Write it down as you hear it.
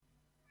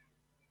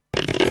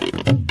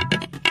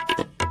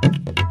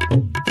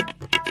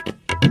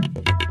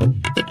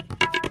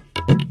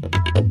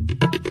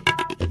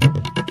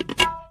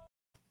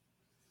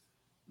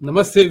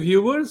Namaste,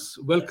 viewers.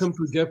 Welcome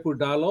to Jaipur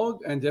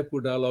Dialogue and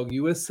Jaipur Dialogue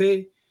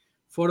USA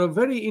for a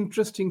very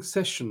interesting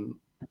session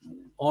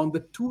on the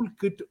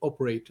toolkit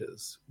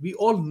operators. We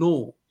all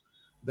know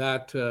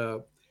that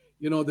the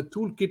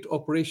toolkit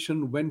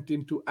operation went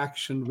into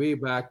action way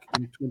back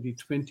in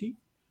 2020,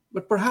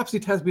 but perhaps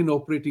it has been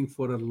operating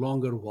for a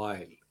longer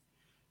while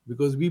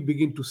because we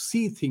begin to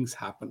see things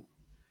happen.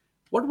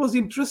 What was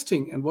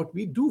interesting and what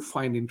we do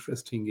find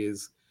interesting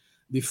is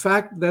the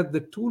fact that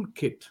the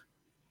toolkit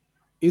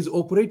is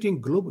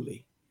operating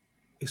globally.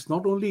 It's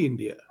not only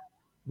India,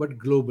 but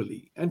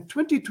globally. And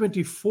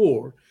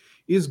 2024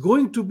 is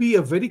going to be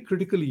a very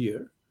critical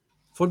year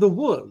for the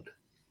world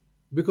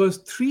because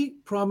three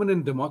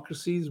prominent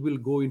democracies will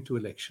go into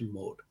election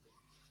mode.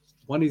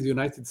 One is the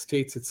United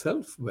States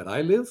itself, where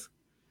I live,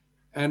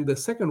 and the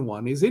second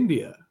one is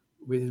India,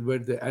 where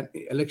the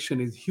election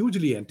is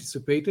hugely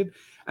anticipated.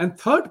 And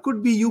third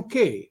could be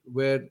UK,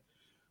 where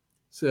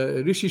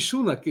Rishi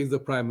Sunak is the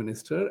prime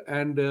minister,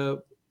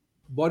 and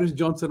Boris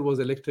Johnson was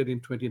elected in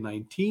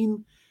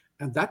 2019,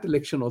 and that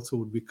election also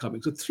would be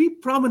coming. So three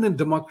prominent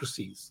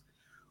democracies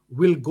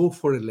will go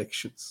for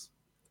elections.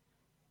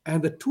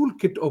 And the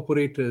toolkit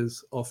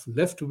operators of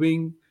left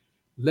wing,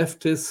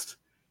 leftist,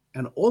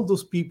 and all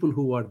those people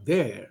who are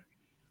there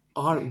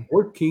are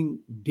working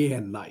day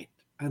and night.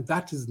 And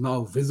that is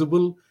now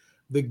visible.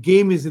 The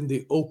game is in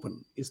the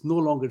open. It's no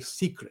longer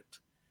secret.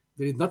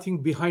 There is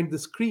nothing behind the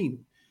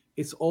screen.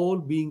 It's all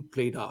being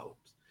played out.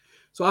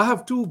 So I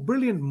have two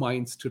brilliant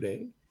minds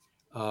today,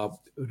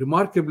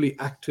 remarkably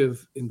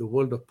active in the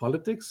world of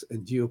politics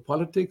and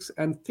geopolitics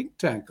and think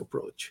tank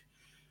approach.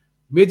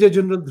 Major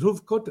General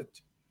Dhruv,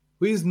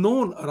 who is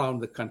known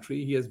around the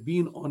country. He has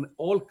been on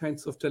all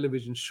kinds of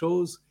television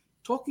shows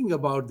talking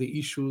about the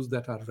issues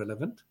that are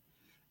relevant.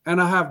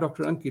 And I have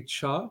Dr. Ankit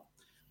Shah,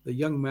 the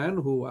young man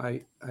who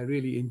I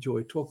really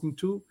enjoy talking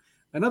to,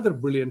 another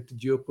brilliant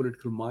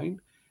geopolitical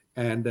mind.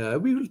 And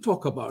we will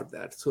talk about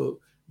that.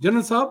 So,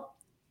 General Saab,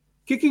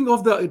 kicking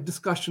off the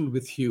discussion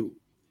with you,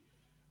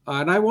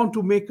 and I want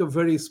to make a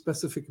very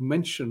specific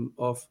mention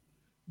of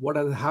what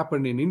has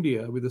happened in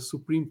India with the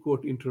Supreme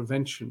Court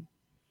intervention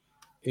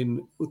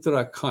in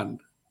Uttarakhand.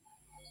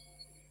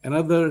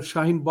 Another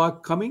Shaheen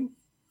Bagh coming?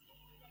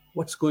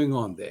 What's going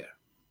on there?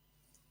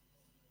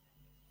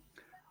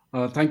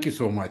 Thank you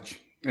so much.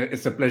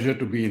 It's a pleasure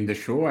to be in the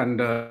show, and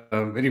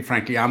very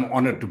frankly, I'm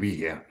honored to be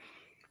here.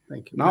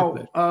 Thank you.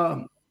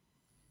 Now,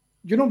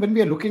 when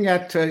we are looking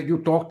at, you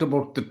talked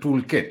about the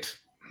toolkit.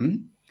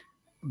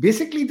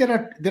 Basically, there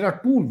are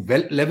two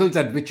levels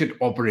at which it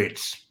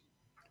operates.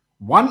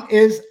 One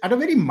is at a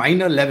very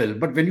minor level,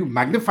 but when you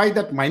magnify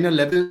that minor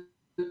level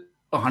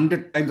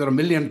 100 times or a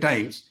million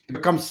times, it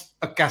becomes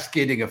a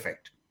cascading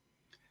effect.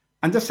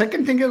 And the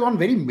second thing is on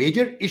very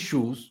major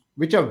issues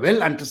which are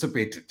well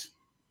anticipated.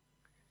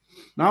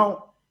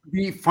 Now,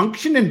 the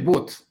function in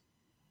both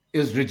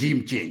is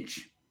regime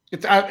change.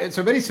 It's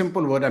a very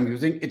simple word I'm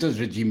using. It is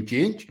regime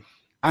change.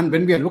 And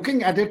when we are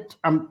looking at it,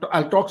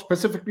 I'll talk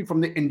specifically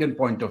from the Indian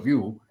point of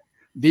view,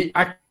 the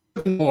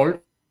actors involved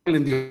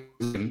in the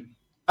region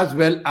as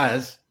well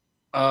as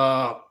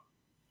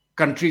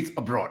countries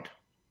abroad.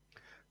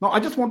 Now,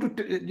 I just want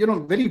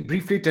to, very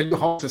briefly tell you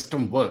how the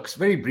system works,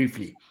 very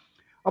briefly.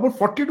 About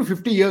 40 to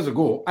 50 years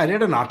ago, I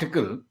read an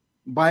article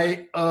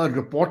by a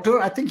reporter.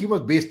 I think he was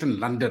based in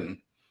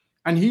London.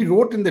 And he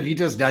wrote in the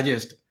Reader's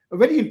Digest a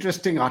very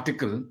interesting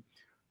article,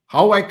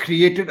 How I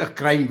Created a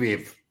Crime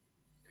Wave.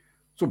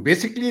 So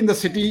basically in the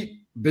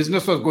city,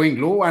 business was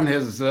going low and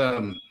his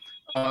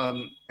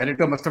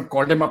editor must have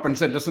called him up and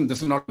said, listen,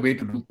 this is not the way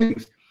to do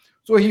things.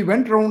 So he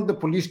went around the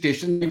police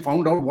station, he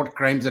found out what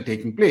crimes are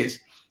taking place,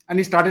 and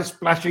he started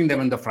splashing them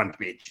on the front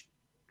page.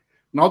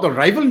 Now the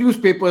rival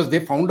newspapers, they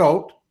found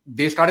out,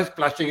 they started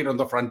splashing it on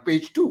the front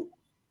page too.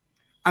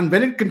 And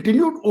when it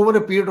continued over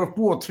a period of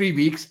 2 or 3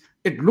 weeks,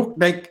 it looked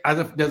like as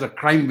if there's a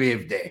crime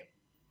wave there.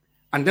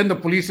 And then the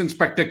police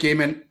inspector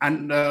came in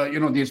and,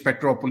 the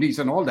inspector of police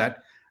and all that.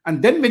 And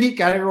then when he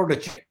carried out a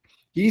check,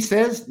 he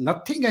says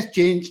nothing has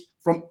changed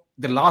from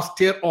the last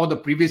year or the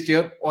previous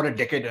year or a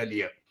decade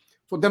earlier.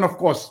 So then, of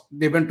course,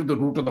 they went to the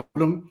root of the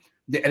problem.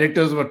 The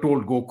editors were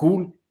told, go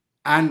cool,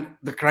 and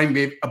the crime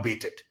wave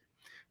abated.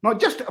 Now,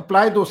 just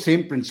apply those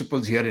same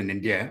principles here in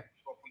India,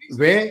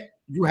 where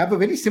you have a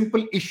very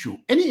simple issue,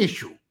 any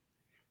issue.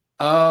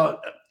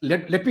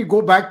 Let me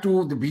go back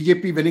to the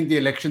BJP winning the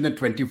election in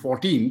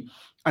 2014,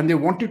 and they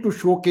wanted to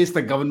showcase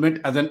the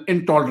government as an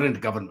intolerant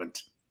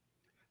government.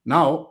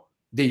 Now,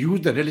 they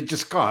used the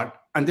religious card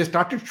and they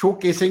started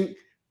showcasing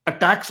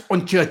attacks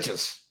on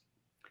churches.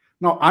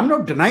 Now, I'm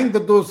not denying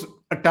that those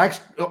attacks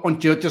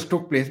on churches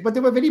took place, but they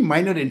were very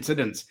minor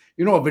incidents.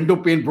 A window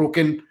pane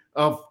broken,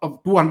 of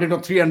 200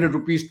 or 300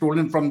 rupees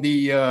stolen from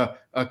the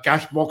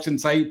cash box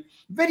inside.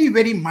 Very,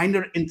 very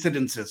minor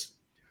incidences.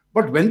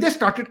 But when they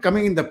started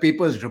coming in the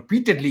papers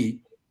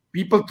repeatedly,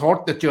 people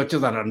thought the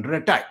churches are under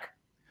attack.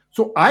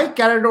 So I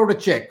carried out a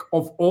check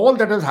of all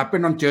that has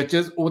happened on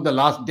churches over the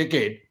last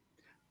decade,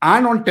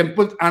 and on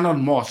temples and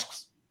on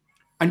mosques.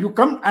 And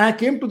I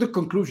came to the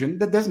conclusion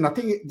that there's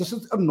nothing, this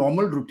is a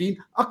normal routine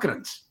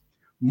occurrence.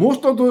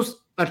 Most of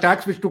those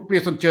attacks which took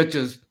place on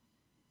churches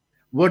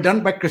were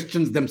done by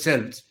Christians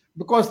themselves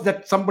because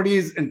that somebody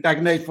is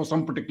antagonized for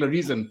some particular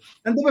reason.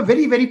 And they were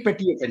very, very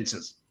petty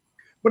offenses.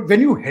 But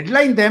when you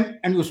headline them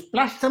and you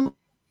splash them all over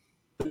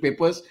the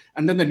newspapers,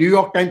 and then the New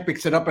York Times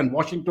picks it up and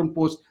Washington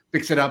Post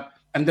picks it up,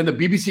 and then the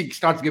BBC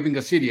starts giving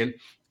a serial,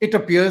 it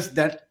appears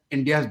that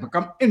India has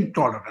become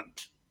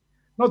intolerant.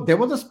 Now, there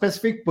was a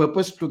specific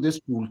purpose to this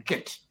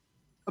toolkit,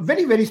 a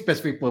very, very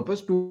specific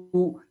purpose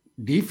to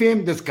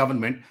defame this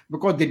government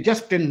because they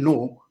just didn't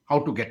know how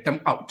to get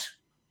them out.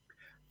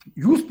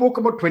 You spoke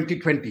about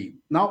 2020.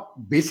 Now,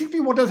 basically,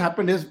 what has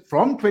happened is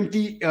from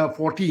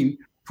 2014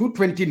 to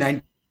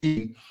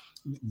 2019,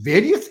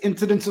 various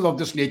incidences of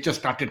this nature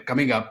started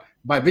coming up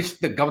by which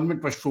the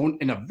government was shown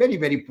in a very,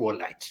 very poor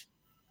light,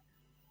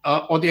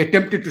 or they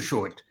attempted to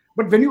show it.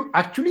 But when you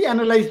actually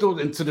analyze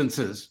those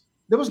incidences,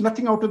 there was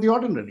nothing out of the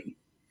ordinary.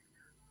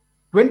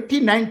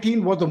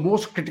 2019 was the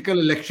most critical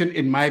election,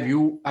 in my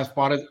view, as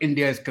far as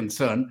India is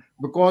concerned,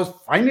 because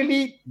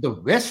finally the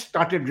West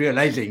started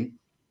realizing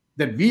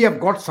that we have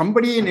got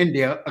somebody in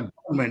India, a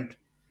government,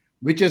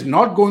 which is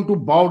not going to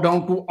bow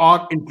down to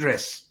our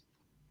interests.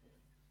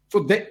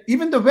 So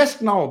even the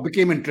West now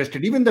became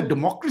interested, even the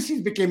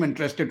democracies became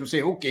interested to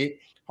say, okay,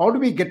 how do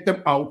we get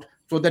them out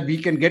so that we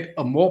can get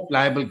a more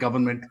pliable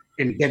government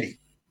in Delhi?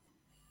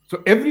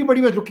 So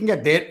everybody was looking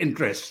at their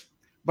interests.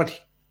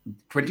 But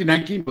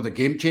 2019 was a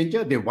game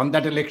changer. They won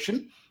that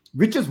election,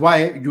 which is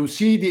why you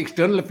see the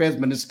external affairs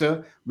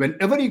minister,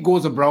 whenever he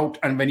goes abroad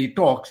and when he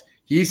talks,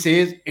 he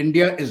says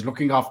India is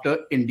looking after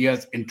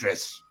India's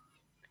interests.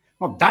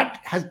 Now, that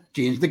has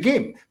changed the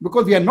game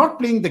because we are not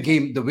playing the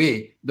game the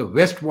way the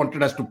West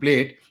wanted us to play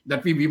it,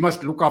 that we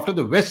must look after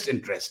the West's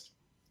interest.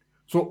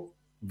 So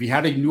we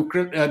had a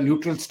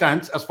neutral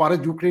stance as far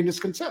as Ukraine is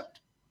concerned.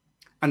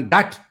 And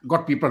that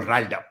got people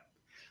riled up.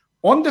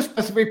 On the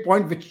specific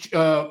point which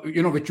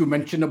you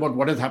mentioned about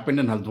what has happened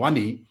in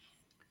Haldwani,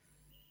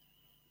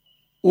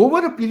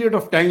 over a period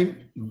of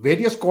time,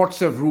 various courts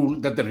have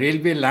ruled that the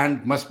railway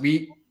land must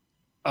be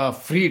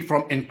freed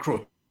from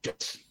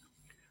encroachers.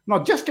 Now,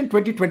 just in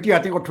 2020,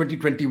 I think, or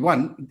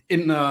 2021,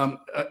 in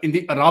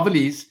the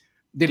Aravalis,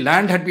 the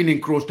land had been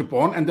encroached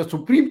upon, and the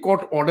Supreme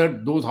Court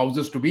ordered those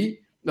houses to be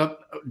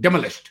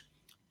demolished.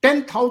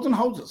 10,000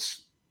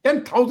 houses,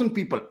 10,000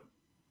 people.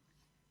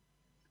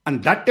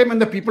 And that time when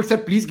the people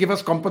said, please give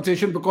us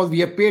compensation because we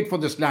have paid for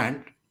this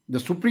land, the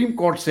Supreme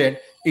Court said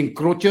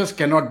encroachers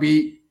cannot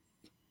be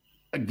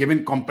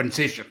given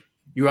compensation.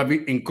 You have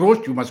been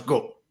encroached, you must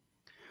go.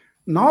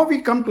 Now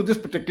we come to this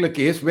particular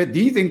case where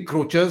these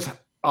encroachers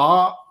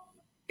are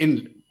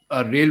in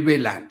railway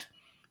land.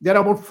 There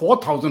are about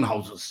 4,000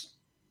 houses.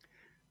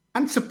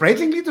 And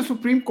surprisingly, the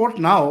Supreme Court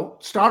now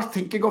starts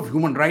thinking of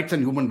human rights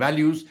and human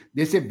values.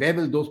 They say, where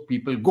will those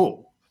people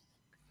go?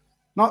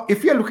 Now,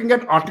 if we are looking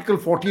at Article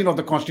 14 of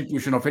the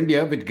Constitution of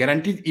India, which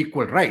guarantees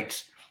equal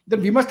rights,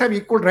 then we must have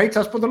equal rights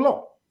as per the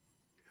law.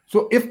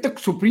 So if the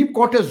Supreme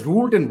Court has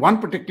ruled in one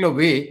particular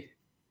way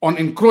on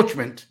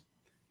encroachment,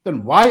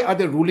 then why are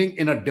they ruling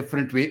in a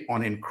different way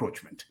on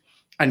encroachment?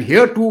 And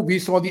here too, we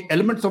saw the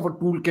elements of a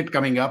toolkit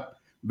coming up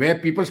where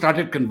people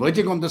started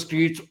converging on the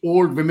streets,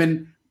 old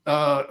women,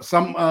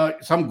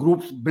 some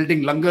groups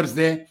building langars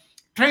there,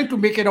 trying to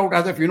make it out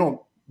as if,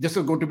 this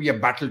is going to be a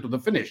battle to the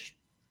finish.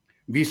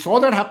 We saw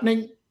that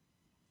happening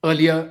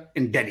earlier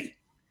in Delhi,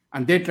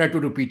 and they try to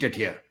repeat it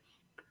here.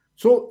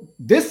 So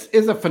this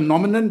is a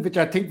phenomenon which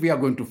I think we are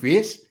going to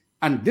face,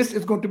 and this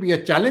is going to be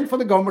a challenge for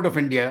the government of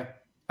India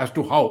as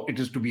to how it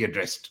is to be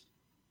addressed.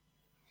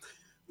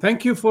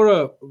 Thank you for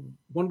a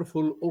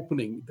wonderful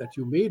opening that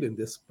you made in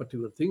this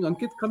particular thing.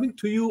 Ankit, coming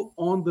to you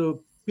on the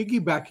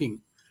piggybacking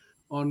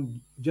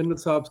on General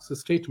Saab's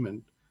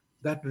statement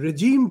that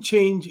regime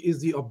change is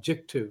the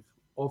objective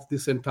of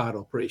this entire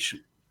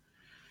operation.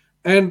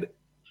 And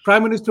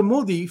Prime Minister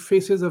Modi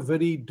faces a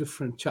very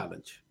different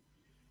challenge.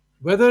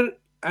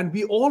 And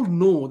we all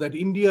know that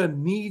India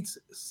needs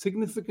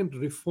significant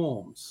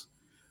reforms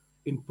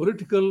in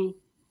political,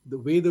 the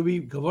way that we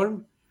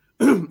govern,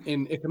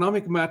 in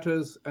economic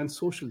matters and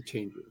social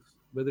changes,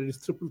 whether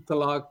it's triple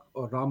talaq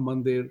or Ram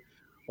Mandir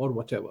or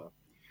whatever.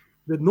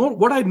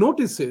 What I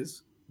notice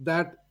is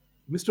that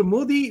Mr.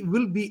 Modi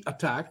will be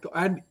attacked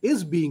and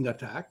is being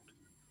attacked,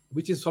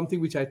 which is something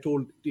which I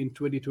told in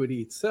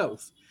 2020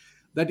 itself,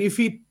 that if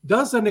he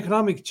does an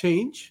economic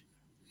change,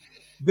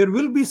 there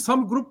will be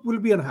some group will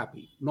be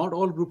unhappy. Not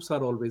all groups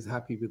are always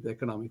happy with the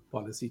economic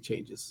policy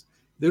changes.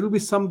 There will be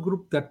some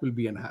group that will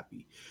be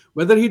unhappy.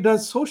 Whether he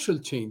does social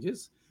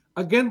changes,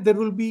 again, there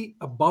will be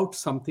about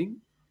something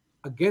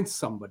against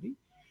somebody.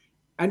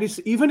 And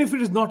even if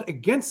it is not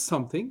against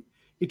something,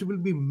 it will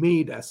be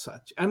made as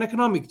such. And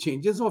economic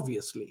changes,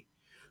 obviously.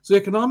 So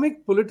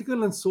economic,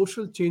 political, and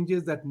social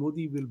changes that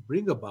Modi will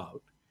bring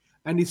about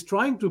and is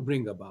trying to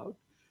bring about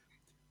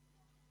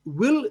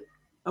will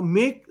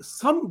make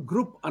some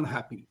group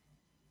unhappy.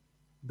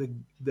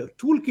 The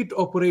toolkit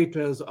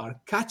operators are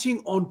catching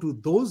on to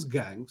those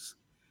gangs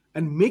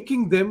and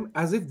making them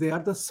as if they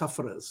are the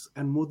sufferers,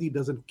 and Modi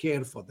doesn't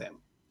care for them.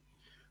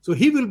 So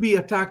he will be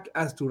attacked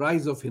as to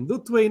rise of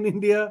Hindutva in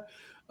India.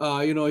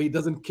 He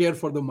doesn't care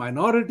for the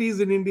minorities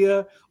in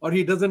India, or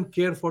he doesn't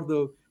care for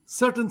the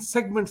certain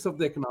segments of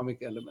the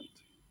economic element.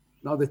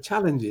 Now the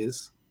challenge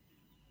is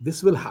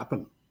this will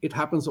happen. It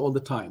happens all the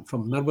time,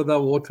 from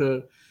Narmada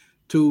water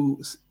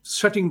to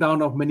shutting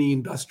down of many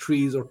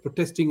industries or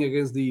protesting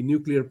against the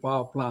nuclear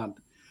power plant.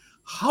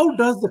 How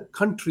does the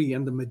country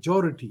and the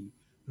majority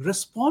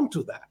respond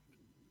to that?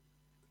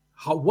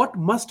 What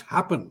must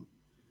happen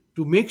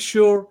to make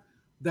sure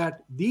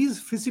that these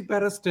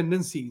fissiparous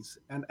tendencies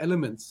and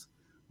elements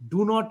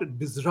do not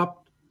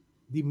disrupt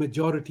the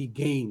majority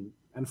gain?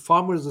 And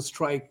farmers'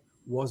 strike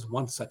was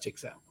one such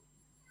example.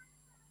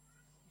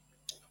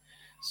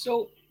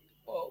 So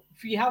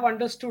we have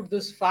understood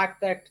this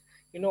fact that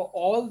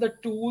all the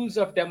tools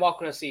of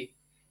democracy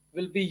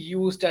will be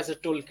used as a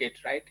toolkit,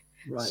 right?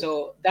 Right.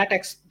 So that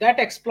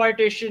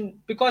exploitation,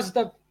 because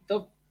the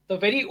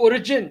very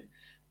origin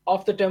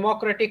of the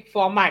democratic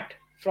format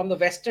from the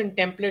Western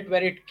template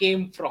where it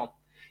came from,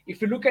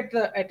 if you look at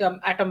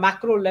at a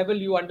macro level,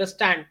 you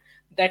understand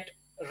that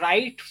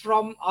right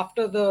from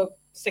after the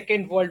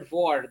Second World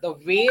War, the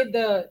way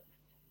the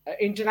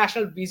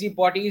international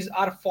busybodies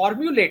are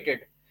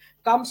formulated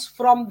comes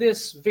from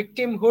this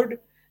victimhood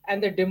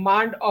and the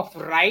demand of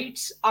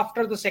rights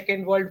after the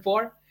Second World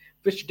War,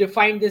 which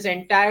defined this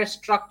entire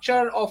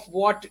structure of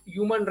what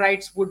human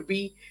rights would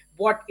be,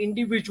 what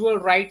individual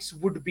rights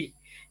would be,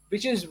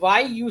 which is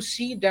why you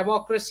see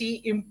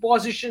democracy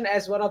imposition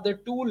as one of the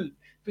tool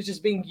which is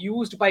being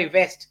used by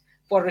West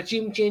for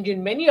regime change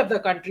in many of the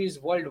countries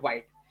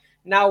worldwide.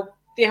 Now,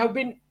 they have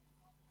been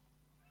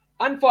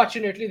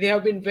unfortunately, they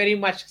have been very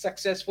much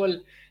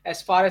successful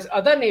as far as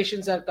other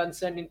nations are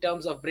concerned in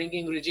terms of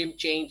bringing regime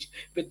change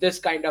with this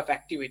kind of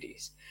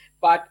activities.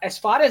 But as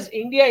far as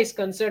India is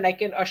concerned, I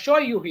can assure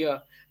you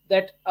here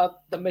that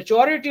the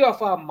majority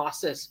of our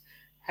masses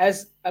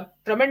has a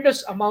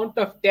tremendous amount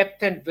of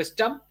depth and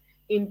wisdom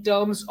in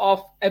terms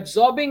of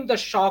absorbing the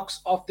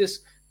shocks of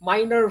this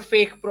minor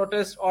fake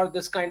protest or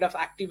this kind of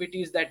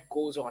activities that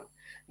goes on.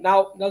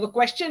 Now the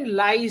question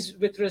lies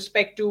with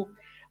respect to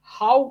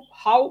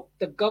how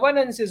the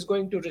governance is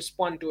going to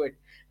respond to it.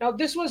 Now,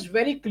 this was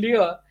very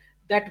clear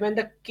that when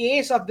the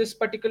case of this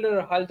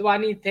particular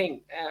Haldwani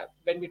thing,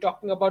 when we're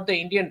talking about the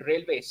Indian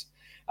railways,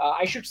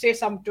 I should say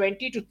some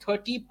 20 to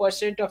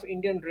 30% of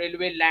Indian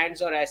railway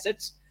lands or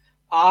assets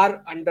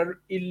are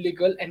under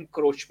illegal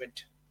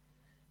encroachment,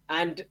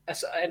 and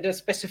a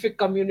specific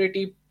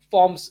community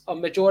forms a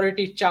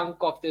majority chunk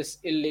of this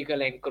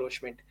illegal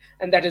encroachment,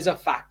 and that is a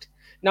fact.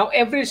 Now,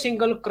 every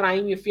single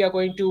crime, if we are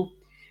going to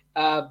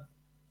uh,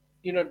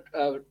 you know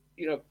uh,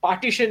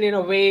 partition in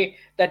a way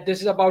that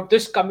this is about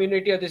this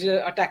community or this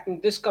is attacking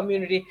this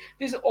community,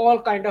 these are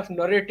all kind of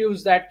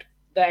narratives that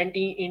the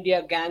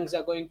anti-India gangs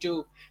are going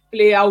to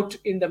play out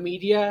in the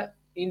media,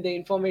 in the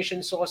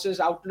information sources,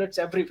 outlets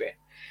everywhere.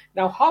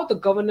 Now, how the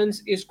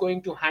governance is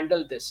going to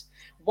handle this?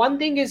 One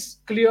thing is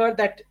clear,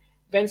 that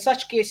when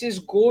such cases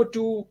go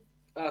to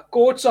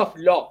courts of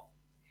law,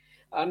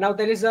 now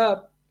there is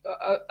a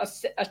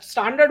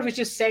standard which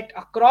is set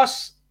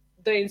across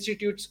the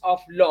institutes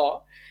of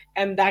law,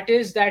 and that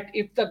is that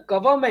if the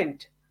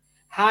government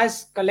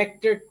has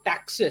collected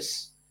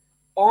taxes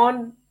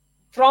on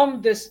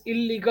from this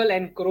illegal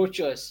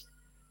encroachers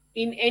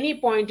in any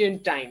point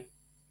in time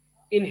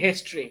in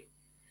history,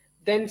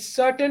 then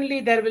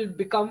certainly there will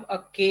become a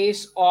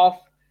case of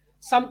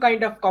some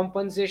kind of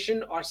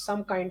compensation or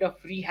some kind of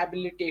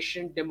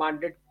rehabilitation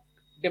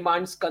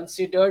demands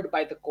considered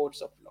by the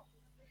courts of law.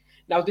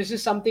 Now, this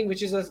is something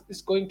which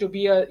is going to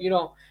be a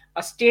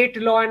state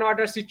law and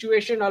order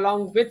situation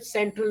along with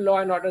central law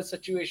and order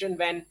situation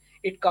when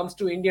it comes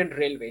to Indian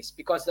railways,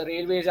 because the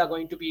railways are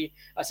going to be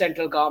a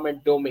central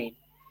government domain,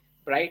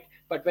 right?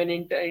 But when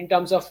in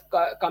terms of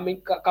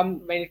when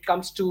it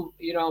comes to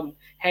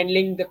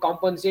handling the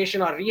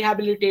compensation or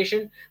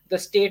rehabilitation, the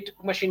state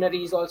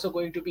machinery is also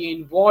going to be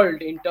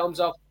involved in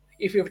terms of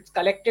if you've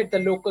collected the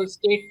local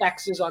state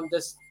taxes on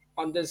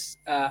this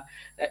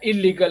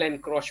illegal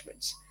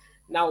encroachments.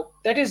 Now,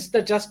 that is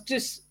the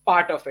justice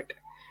part of it.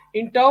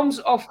 In terms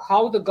of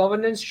how the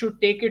governance should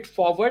take it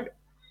forward,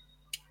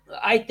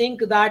 I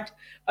think that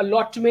a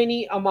lot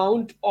many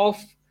amount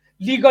of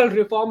legal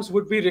reforms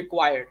would be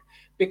required,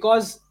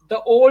 because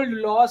the old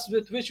laws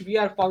with which we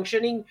are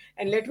functioning,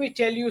 and let me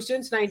tell you,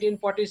 since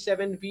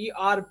 1947, we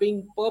are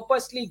being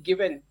purposely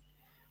given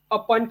a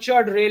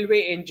punctured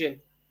railway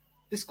engine.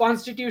 This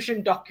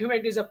constitution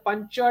document is a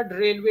punctured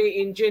railway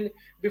engine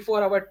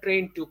before our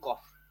train took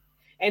off.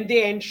 And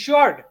they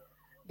ensured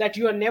that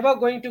you are never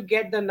going to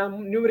get the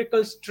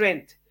numerical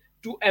strength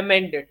to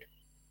amend it.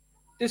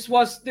 This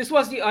was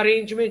the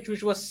arrangement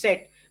which was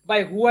set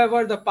by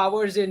whoever the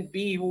powers in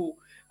be who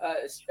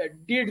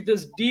did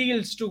these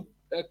deals to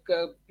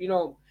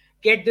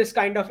get this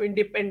kind of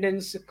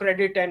independence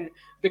credit and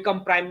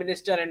become prime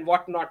minister and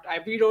whatnot.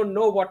 We don't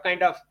know what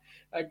kind of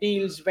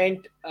deals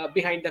went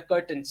behind the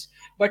curtains,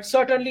 but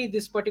certainly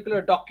this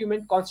particular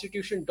document,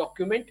 constitution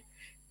document,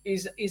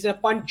 is a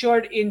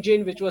punctured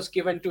engine which was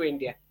given to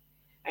India,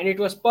 and it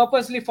was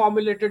purposely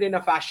formulated in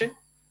a fashion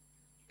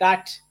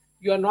that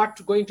you are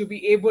not going to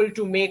be able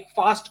to make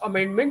fast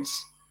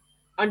amendments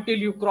until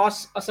you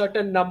cross a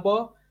certain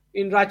number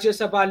in Rajya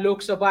Sabha,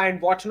 Lok Sabha,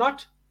 and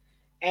whatnot,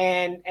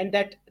 and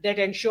that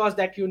ensures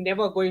that you're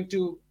never going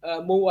to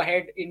move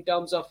ahead in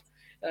terms of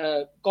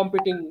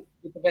competing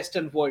with the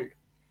Western world,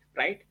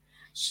 right?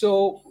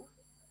 So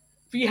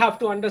we have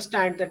to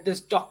understand that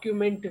this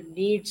document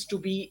needs to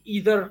be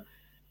either,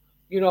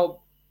 you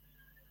know,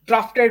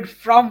 drafted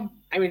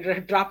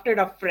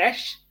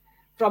afresh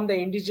from the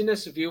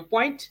indigenous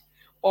viewpoint,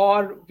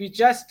 or we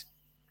just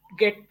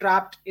get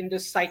trapped in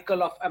this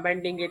cycle of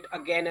amending it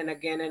again and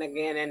again and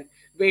again, and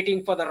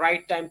waiting for the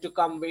right time to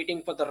come,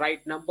 waiting for the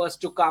right numbers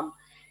to come.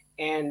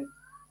 And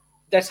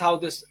that's how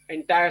this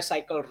entire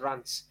cycle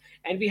runs.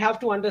 And we have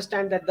to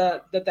understand that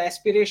the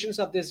aspirations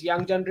of this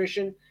young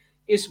generation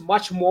is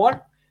much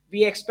more.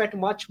 We expect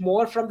much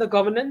more from the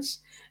governance.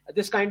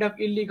 This kind of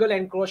illegal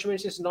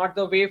encroachments is not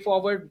the way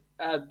forward.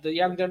 The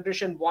young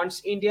generation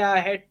wants India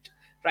ahead,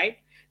 right?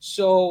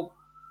 So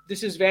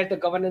this is where the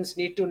governance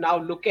need to now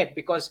look at,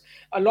 because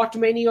a lot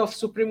many of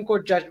Supreme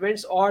Court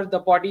judgments or the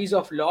bodies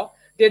of law,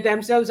 they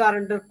themselves are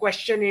under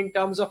question in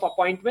terms of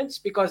appointments,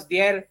 because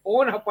their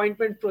own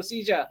appointment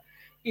procedure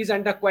is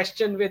under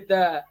question with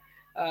the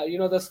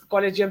the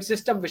collegium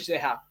system which they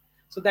have.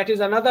 So that is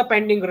another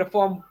pending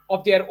reform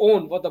of their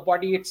own for the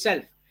body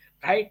itself,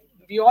 right?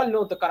 We all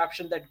know the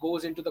corruption that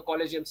goes into the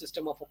collegium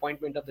system of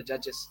appointment of the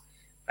judges,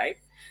 right?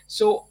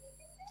 So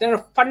there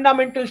are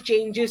fundamental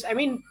changes. I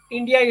mean,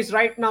 India is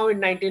right now in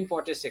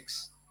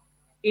 1946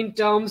 in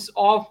terms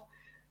of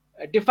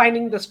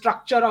defining the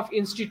structure of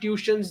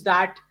institutions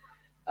that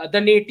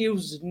the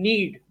natives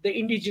need, the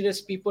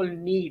indigenous people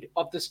need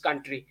of this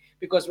country.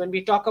 Because when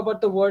we talk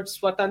about the word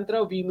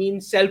swatantra, we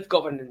mean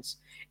self-governance,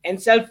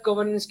 and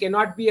self-governance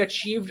cannot be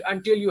achieved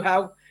until you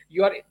have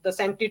the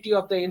sanctity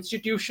of the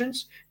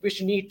institutions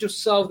which need to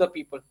serve the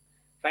people,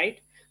 right?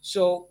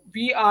 So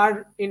we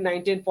are in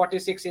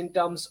 1946 in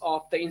terms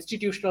of the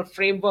institutional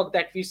framework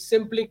that we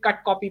simply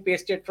cut, copy,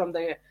 pasted from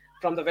the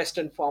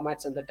Western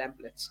formats and the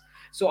templates.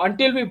 So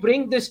until we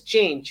bring this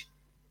change,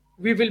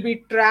 we will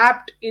be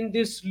trapped in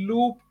this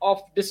loop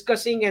of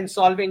discussing and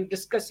solving,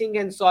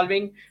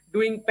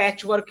 doing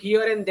patchwork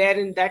here and there,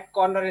 in that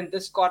corner, in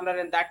this corner,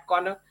 and that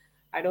corner.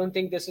 I don't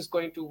think this is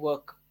going to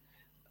work.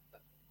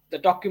 The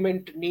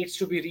document needs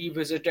to be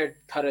revisited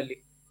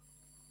thoroughly.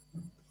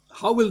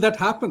 How will that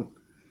happen?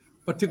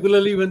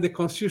 Particularly when the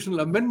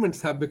constitutional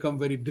amendments have become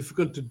very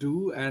difficult to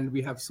do and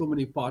we have so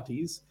many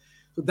parties.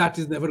 So that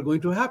is never going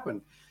to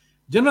happen.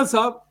 General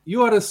Saab,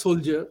 you are a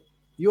soldier,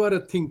 you are a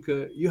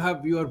thinker, you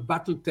are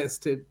battle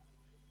tested,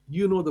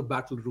 you know the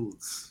battle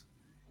rules.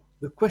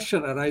 The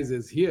question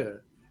arises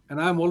here, and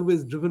I'm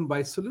always driven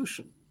by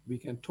solution. We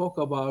can talk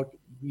about,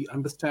 we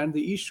understand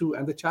the issue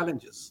and the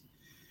challenges.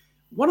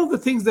 One of the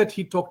things that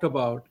he talked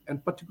about,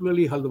 and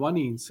particularly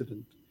Haldwani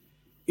incident,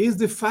 is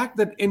the fact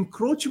that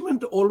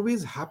encroachment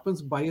always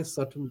happens by a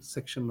certain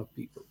section of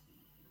people.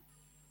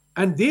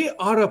 And they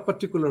are a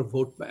particular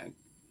vote bank.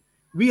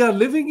 We are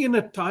living in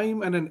a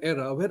time and an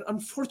era where,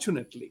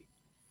 unfortunately,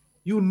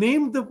 you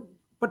name the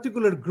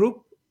particular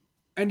group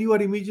and you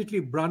are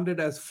immediately branded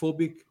as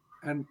phobic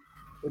and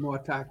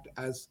attacked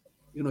as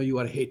you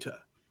are a hater,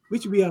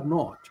 which we are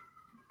not.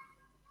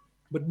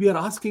 But we are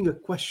asking a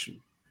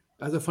question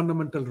as a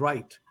fundamental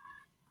right.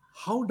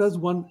 How does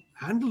one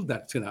handle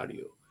that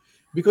scenario?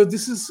 Because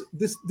this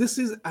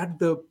is at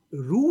the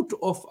root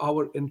of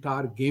our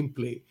entire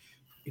gameplay.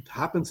 It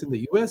happens in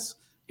the US,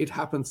 it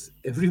happens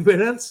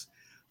everywhere else,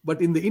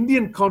 but in the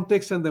Indian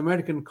context and the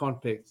American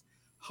context,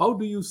 how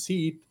do you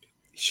see it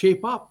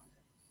shape up?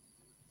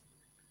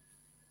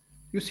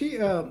 You see,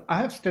 I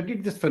have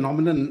studied this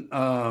phenomenon.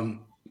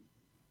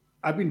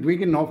 I've been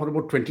doing it now for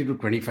about 20 to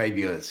 25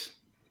 years.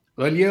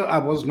 Earlier, I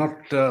was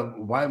not,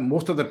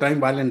 most of the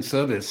time while in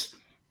service,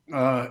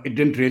 it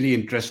didn't really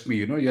interest me.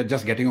 You're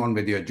just getting on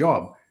with your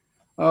job.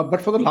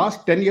 But for the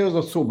last 10 years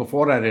or so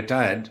before I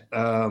retired,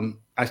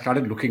 I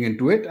started looking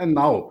into it. And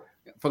now,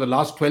 for the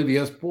last 12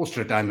 years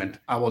post-retirement,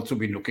 I've also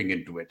been looking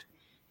into it.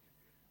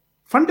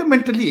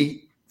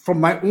 Fundamentally, from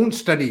my own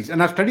studies,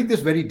 and I've studied this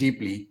very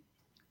deeply,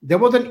 there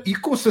was an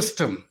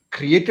ecosystem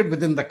created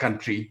within the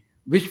country,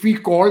 which we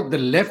call the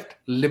left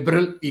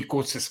liberal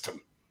ecosystem.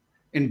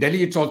 In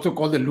Delhi, it's also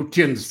called the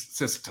Lutyens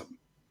system.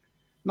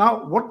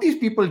 Now, what these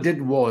people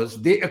did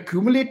was they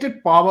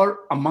accumulated power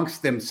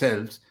amongst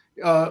themselves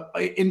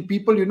in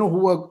people, who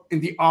were in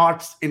the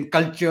arts, in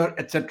culture,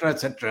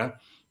 etc.,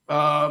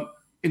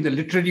 in the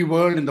literary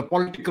world, in the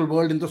political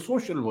world, in the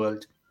social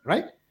world,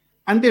 right?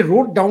 And they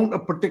wrote down a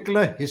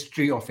particular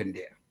history of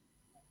India,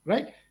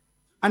 right?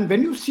 And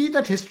when you see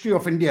that history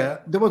of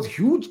India, there was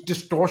huge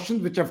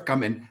distortions which have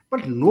come in,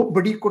 but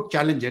nobody could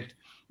challenge it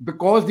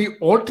because the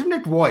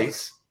alternate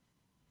voice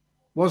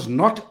was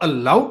not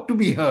allowed to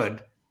be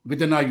heard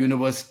within our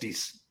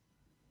universities.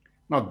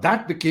 Now,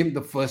 that became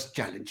the first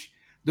challenge.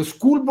 The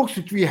school books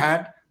which we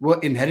had were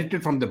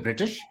inherited from the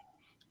British,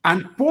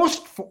 and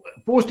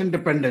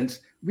post-independence,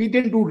 we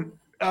didn't do,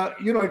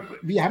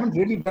 we haven't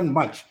really done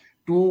much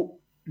to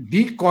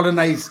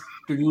decolonize,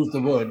 to use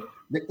the word,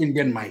 the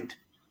Indian mind.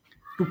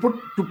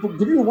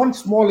 give you one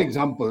small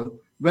example,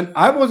 when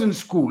I was in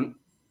school,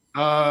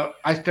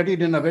 I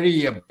studied in a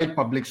very bright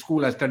public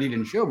school. I studied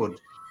in Sherwood.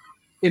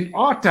 In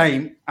our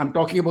time, I'm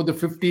talking about the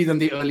 50s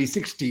and the early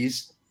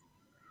 60s,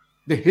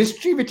 the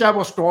history which I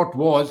was taught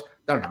was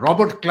that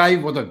Robert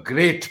Clive was a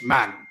great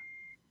man,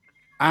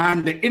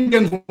 and the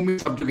Indians whom he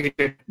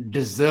subjugated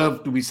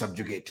deserved to be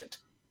subjugated.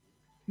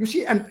 You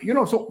see, and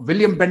so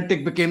William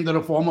Bentinck became the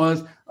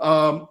reformers,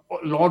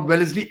 Lord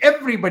Wellesley,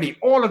 everybody,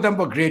 all of them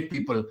were great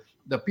people.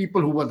 The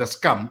people who were the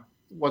scum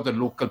were the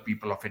local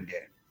people of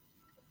India.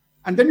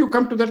 And then you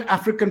come to that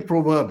African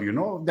proverb,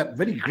 that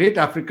very great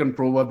African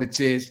proverb which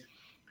says,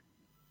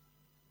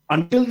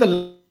 until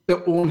the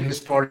their own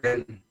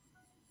historian,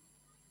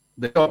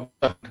 the dog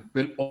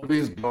will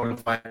always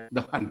glorify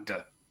the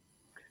hunter.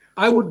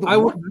 I would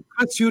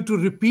request you to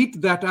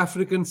repeat that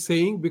African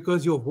saying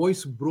because your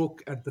voice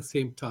broke at the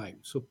same time.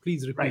 So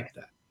please repeat Right.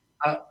 that.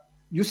 Uh,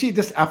 you see,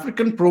 this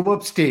African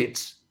proverb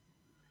states,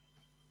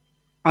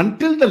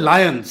 until the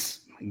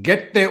lions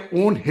get their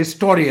own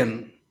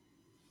historian,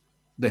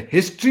 the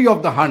history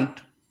of the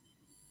hunt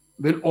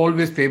will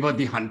always favor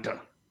the hunter.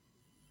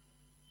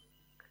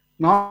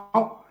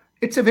 Now,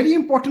 it's a very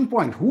important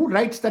point. Who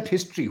writes that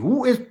history?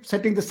 Who is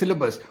setting the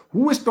syllabus?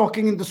 Who is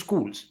talking in the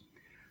schools?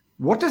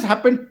 What has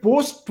happened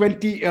post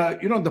 20,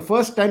 the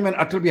first time when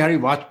Atal Bihari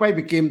Vajpayee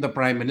became the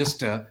prime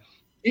minister,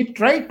 he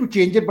tried to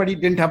change it, but he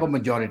didn't have a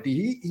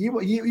majority. He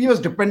was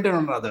dependent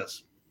on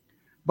others.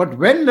 But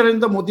when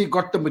Narendra Modi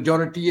got the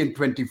majority in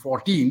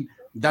 2014,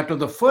 that was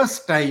the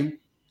first time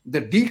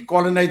the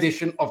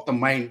decolonization of the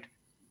mind,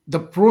 the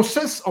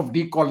process of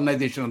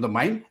decolonization of the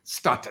mind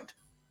started.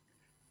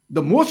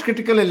 The most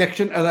critical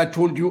election, as I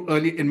told you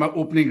early in my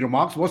opening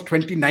remarks, was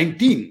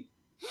 2019.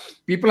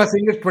 People are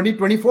saying it's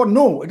 2024.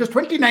 No, it was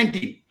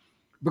 2019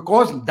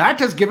 because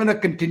that has given a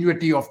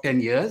continuity of 10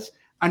 years,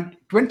 and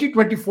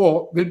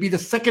 2024 will be the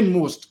second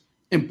most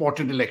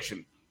important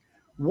election.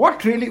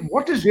 What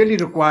is really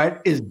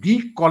required is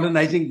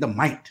decolonizing the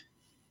mind,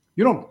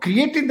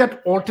 creating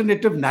that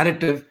alternative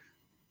narrative.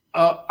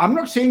 I'm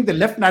not saying the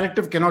left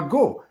narrative cannot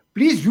go.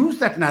 Please use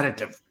that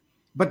narrative,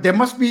 but there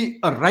must be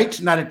a right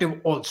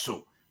narrative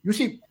also. You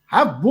see,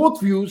 have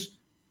both views,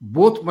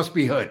 both must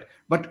be heard.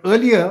 But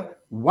earlier,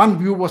 one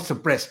view was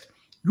suppressed.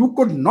 You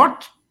could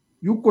not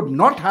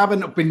have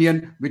an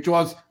opinion which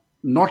was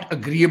not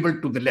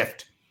agreeable to the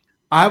left.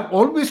 I have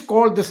always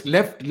called this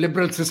left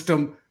liberal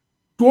system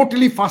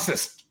totally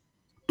fascist,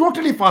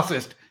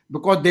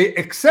 because they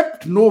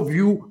accept no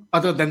view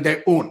other than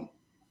their own.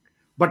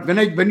 But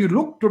when you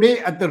look today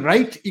at the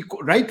right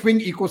wing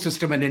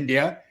ecosystem in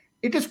India,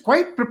 it is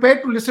quite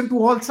prepared to listen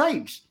to all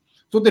sides.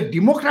 So the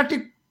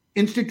democratic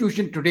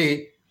institution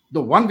today,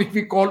 the one which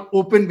we call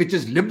open, which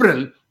is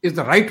liberal, is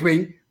the right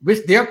wing,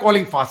 which they are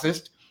calling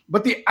fascist.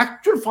 But the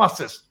actual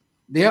fascists,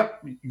 they are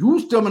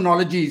use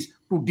terminologies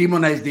to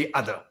demonize the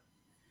other.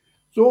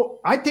 So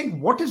I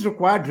think what is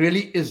required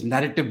really is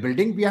narrative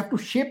building. We have to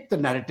shape the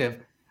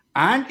narrative.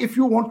 And if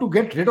you want to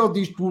get rid of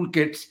these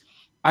toolkits,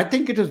 I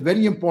think it is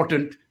very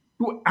important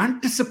to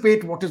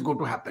anticipate what is going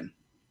to happen.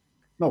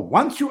 Now,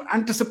 once you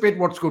anticipate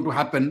what's going to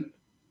happen,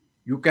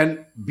 you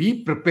can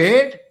be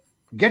prepared,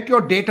 get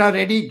your data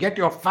ready, get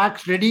your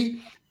facts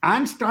ready,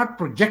 and start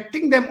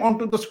projecting them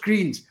onto the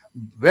screens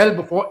well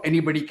before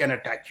anybody can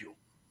attack you.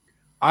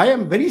 I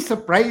am very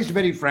surprised,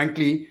 very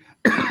frankly,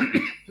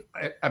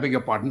 I beg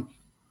your pardon.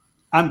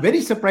 I'm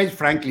very surprised,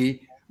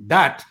 frankly,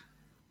 that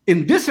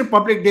in this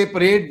Republic Day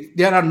parade,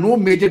 there are no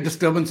major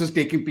disturbances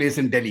taking place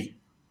in Delhi.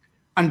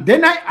 And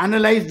then I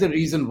analyzed the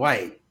reason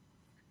why.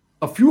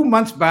 A few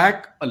months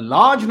back, a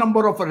large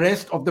number of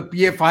arrests of the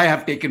PFI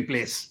have taken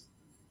place.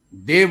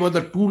 They were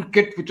the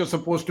toolkit which was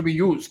supposed to be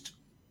used.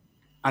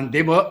 And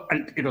it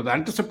was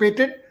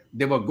anticipated,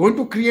 they were going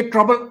to create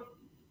trouble,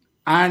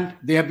 and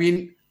they have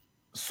been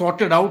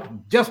sorted out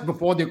just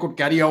before they could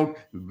carry out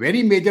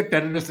very major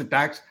terrorist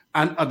attacks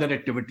and other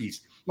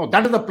activities. Now,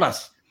 that is a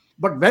plus.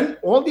 But when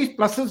all these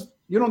pluses,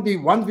 the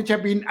ones which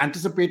have been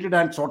anticipated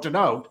and sorted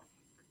out,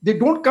 they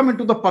don't come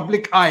into the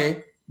public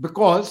eye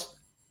because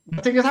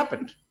nothing has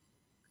happened.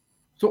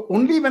 So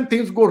only when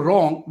things go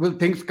wrong will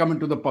things come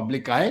into the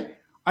public eye.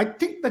 I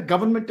think the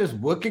government is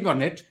working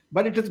on it,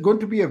 but it is going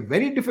to be a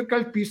very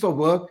difficult piece of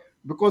work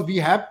because we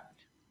have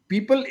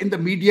people in the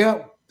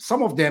media,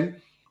 some of them,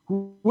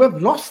 who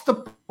have lost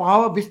the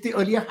power which they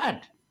earlier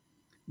had.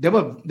 There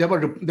were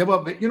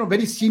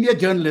very senior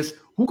journalists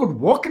who could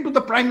walk into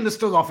the prime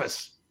minister's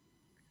office.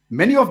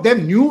 Many of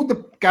them knew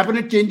the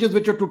cabinet changes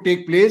which were to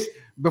take place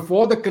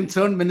before the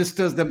concerned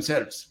ministers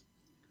themselves.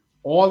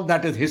 All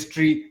that is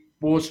history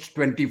post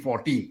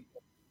 2014.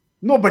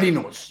 Nobody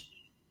knows.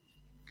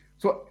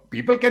 So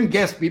people can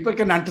guess, people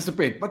can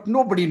anticipate, but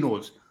nobody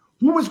knows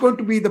who is going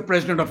to be the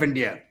president of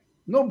India.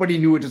 Nobody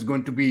knew it is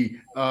going to be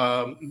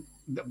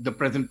the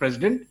present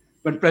president.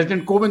 When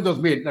President Kovind was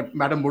made,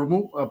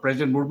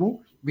 President Murmu,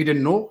 we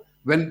didn't know.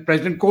 When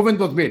President Kovind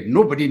was made,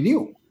 nobody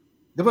knew.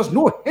 There was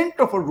no hint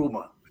of a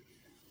rumor.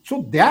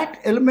 So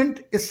that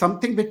element is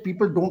something that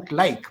people don't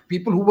like.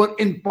 People who were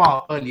in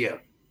power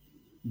earlier,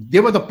 they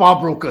were the power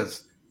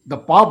brokers. The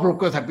power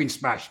brokers have been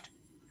smashed.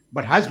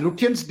 But has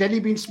Lutyens Delhi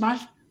been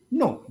smashed?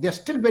 No, they're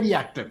still very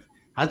active.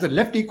 Has the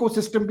left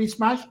ecosystem been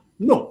smashed?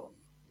 No.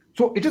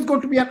 So it is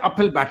going to be an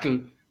uphill battle.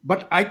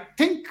 But I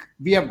think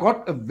we have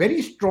got a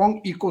very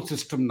strong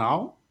ecosystem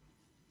now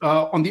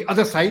on the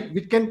other side,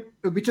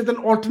 which is an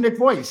alternate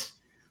voice.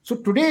 So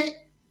today,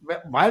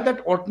 while that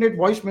alternate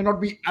voice may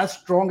not be as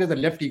strong as the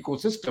left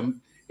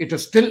ecosystem, it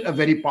is still a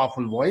very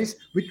powerful voice,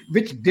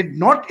 which did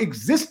not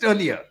exist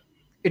earlier.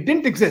 It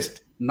didn't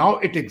exist. Now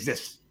it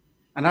exists,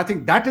 and I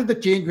think that is the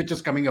change which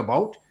is coming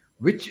about.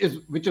 Which is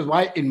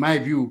why, in my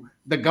view,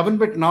 the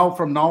government now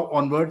from now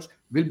onwards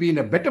will be in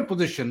a better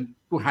position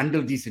to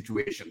handle these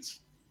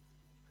situations.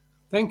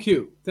 Thank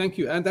you. Thank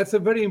you. And that's a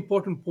very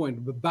important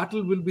point. The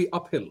battle will be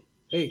uphill.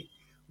 Hey,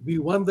 we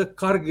won the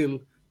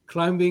Kargil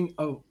climbing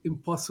a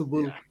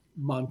impossible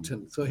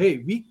mountain. So, hey,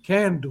 we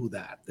can do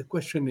that. The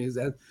question is,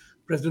 as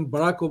President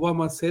Barack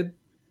Obama said,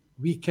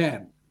 we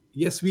can.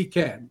 Yes, we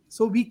can.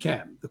 So, we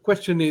can. The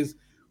question is,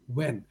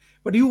 when?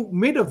 But you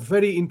made a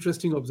very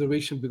interesting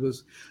observation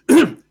because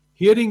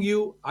hearing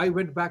you, I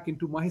went back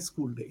into my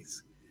school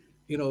days.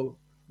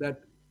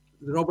 That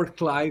Robert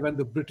Clive and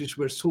the British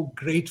were so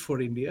great for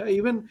India.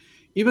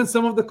 Even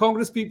some of the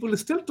Congress people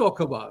still talk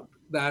about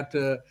that.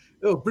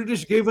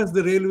 British gave us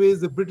the railways,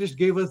 the British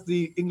gave us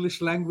the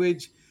English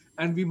language,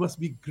 and we must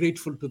be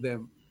grateful to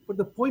them. But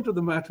the point of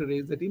the matter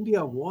is that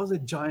India was a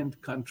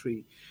giant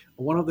country,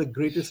 one of the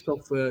greatest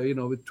of,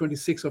 with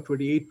 26 or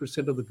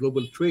 28% of the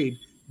global trade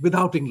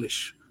without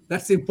English.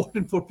 That's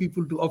important for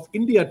people of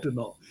India to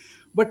know.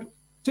 But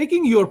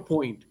taking your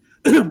point,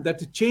 that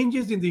the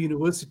changes in the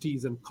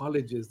universities and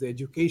colleges, the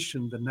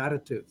education, the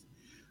narrative,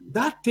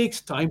 that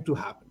takes time to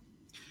happen.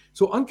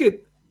 So,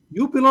 Ankit,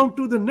 you belong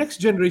to the next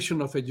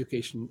generation of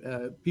education,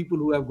 people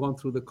who have gone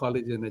through the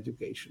college and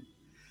education.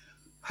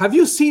 Have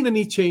you seen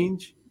any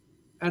change?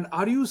 And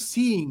are you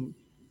seeing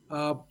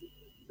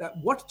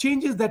what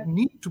changes that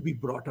need to be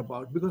brought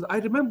about? Because I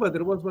remember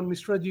there was one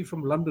Mishraji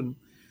from London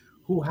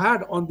who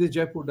had on the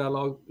Jaipur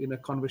dialogue in a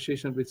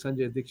conversation with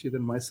Sanjay Dixit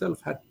and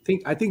myself,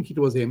 I think it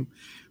was him,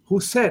 who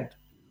said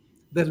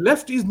the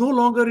left is no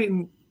longer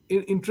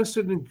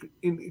interested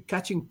in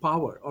catching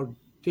power or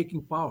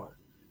taking power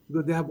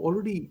because they have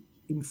already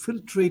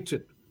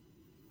infiltrated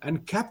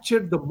and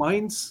captured the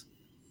minds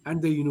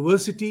and the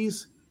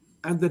universities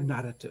and the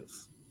narrative.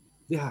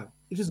 They have.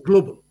 It is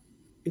global.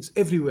 It's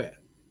everywhere.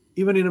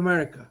 Even in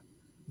America,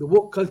 the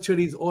woke culture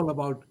is all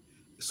about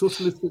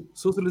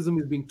socialism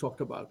is being talked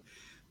about.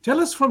 Tell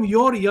us from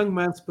your young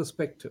man's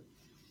perspective,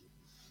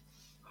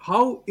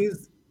 how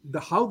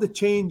the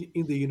change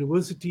in the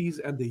universities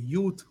and the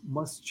youth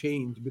must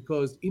change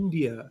because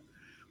India,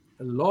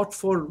 a lot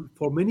for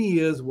many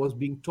years was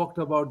being talked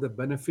about the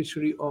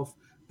beneficiary of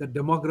the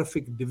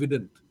demographic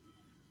dividend.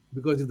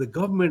 Because if the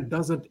government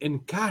doesn't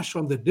encash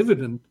on the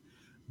dividend,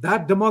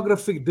 that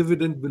demographic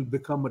dividend will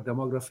become a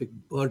demographic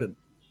burden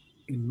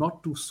in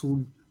not too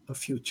soon a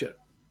future.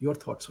 Your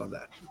thoughts on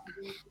that?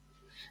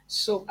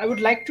 So I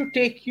would like to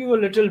take you a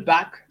little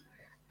back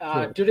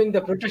Sure. during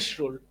the British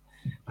rule,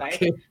 right?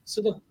 Okay.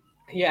 So the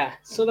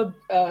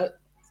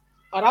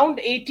around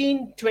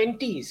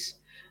 1820s,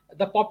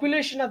 the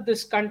population of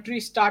this country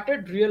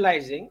started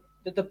realizing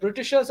that the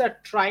Britishers are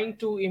trying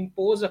to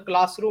impose a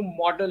classroom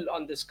model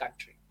on this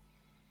country.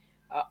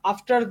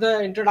 After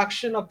the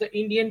introduction of the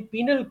Indian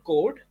Penal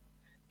Code,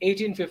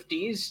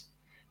 1850s,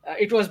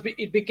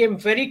 it became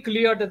very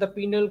clear that the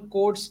penal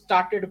code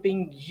started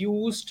being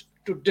used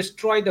to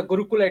destroy the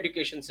Gurukul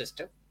education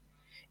system.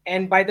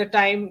 And by the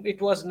time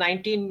it was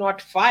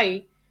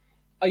 1905,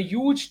 a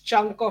huge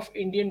chunk of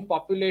Indian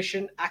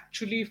population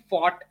actually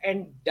fought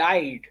and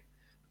died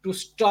to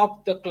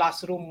stop the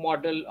classroom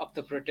model of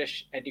the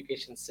British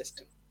education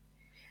system.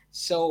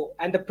 So,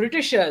 and the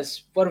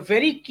Britishers were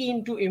very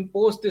keen to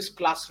impose this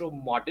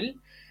classroom model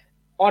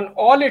on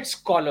all its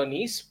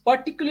colonies,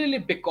 particularly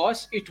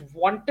because it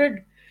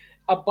wanted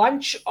a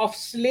bunch of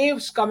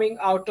slaves coming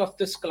out of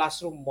this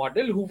classroom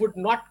model who would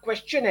not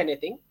question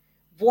anything,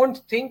 won't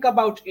think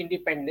about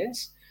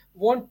independence,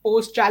 won't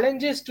pose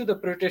challenges to the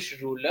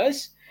British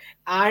rulers,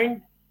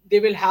 and they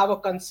will have a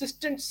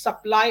consistent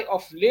supply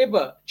of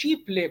labor,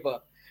 cheap labor,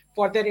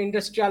 for their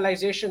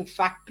industrialization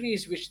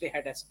factories which they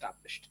had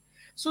established.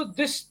 So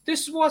this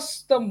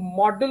was the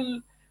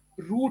model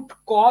root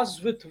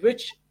cause with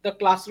which the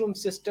classroom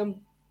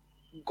system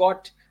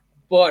got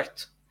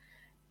birth,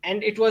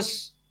 and it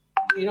was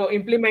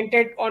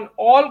implemented on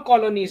all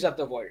colonies of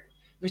the world,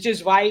 which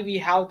is why we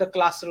have the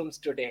classrooms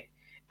today.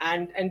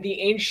 And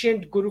the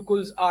ancient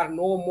gurukuls are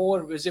no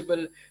more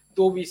visible,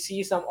 though we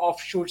see some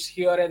offshoots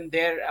here and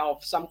there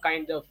of some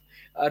kind of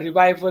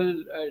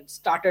revival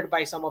started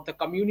by some of the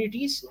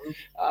communities.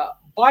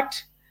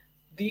 But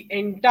the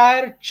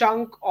entire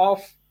chunk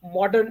of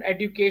modern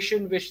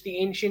education which the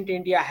ancient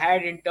India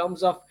had in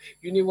terms of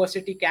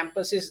university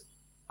campuses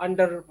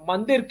under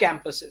mandir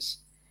campuses,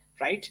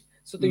 right?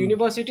 So the Mm.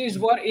 universities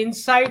were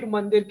inside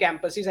mandir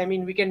campuses. I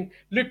mean, we can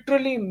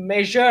literally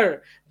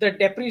measure the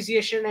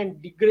depreciation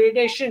and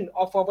degradation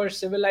of our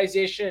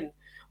civilization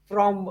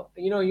from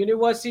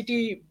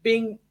university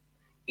being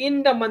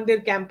in the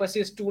mandir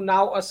campuses to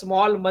now a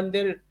small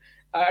mandir,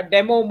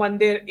 demo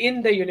mandir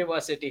in the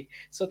university.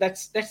 So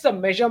that's the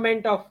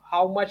measurement of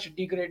how much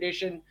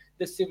degradation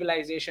this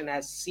civilization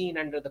has seen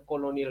under the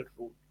colonial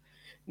rule.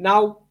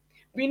 Now,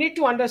 we need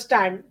to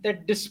understand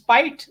that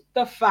despite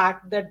the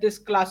fact that this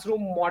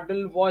classroom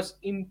model was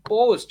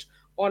imposed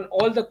on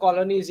all the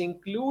colonies,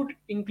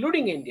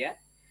 including India,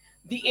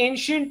 the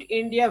ancient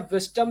India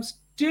wisdom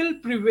still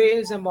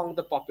prevails among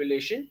the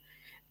population.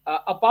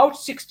 About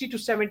 60 to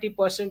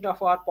 70%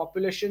 of our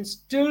population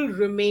still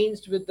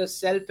remains with the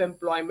self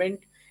employment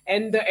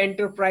and the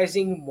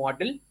enterprising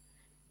model,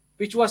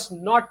 which was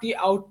not the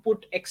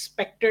output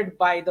expected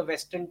by the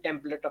Western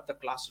template of the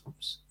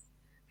classrooms,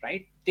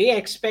 right? They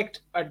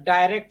expect a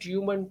direct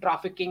human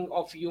trafficking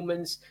of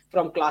humans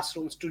from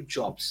classrooms to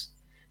jobs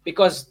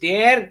because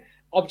their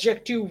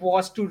objective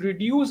was to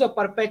reduce a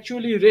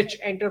perpetually rich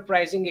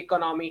enterprising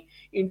economy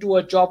into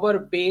a jobber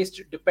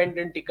based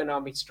dependent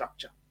economic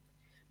structure,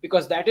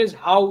 because that is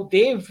how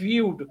they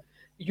viewed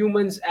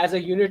humans as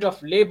a unit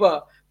of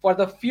labor for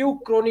the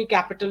few crony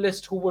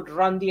capitalists who would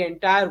run the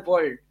entire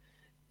world.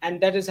 And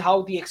that is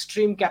how the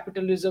extreme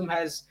capitalism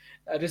has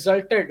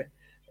resulted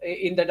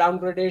in the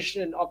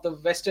downgradation of the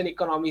Western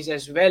economies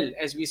as well,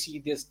 as we see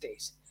these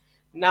days.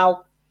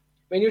 Now,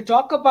 when you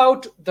talk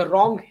about the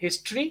wrong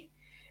history,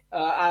 uh,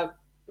 uh,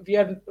 we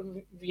are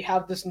we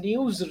have this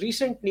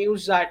recent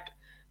news that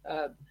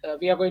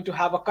we are going to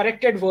have a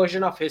corrected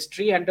version of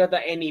history under the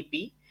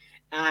NEP,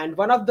 and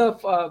one of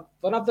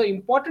the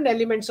important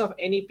elements of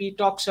NEP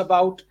talks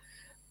about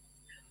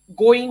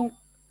going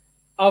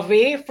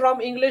away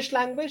from English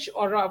language,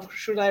 or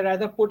should I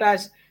rather put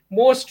as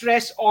more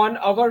stress on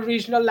our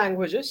regional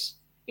languages,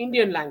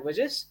 Indian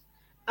languages.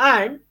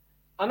 And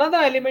another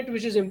element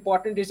which is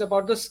important is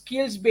about the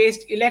skills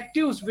based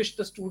electives which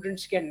the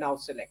students can now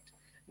select.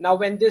 Now,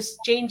 when this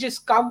changes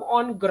come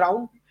on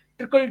ground,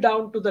 trickle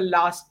down to the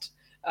last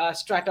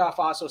strata of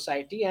our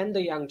society and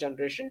the young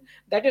generation,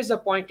 that is the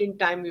point in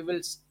time we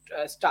will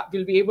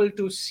we'll be able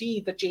to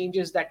see the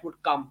changes that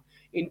would come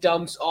in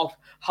terms of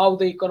how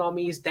the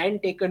economy is then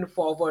taken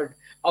forward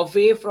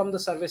away from the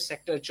service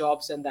sector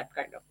jobs and that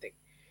kind of thing.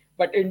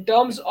 But in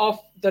terms of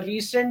the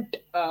recent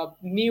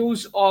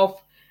news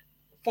of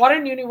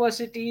foreign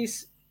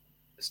universities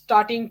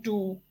starting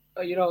to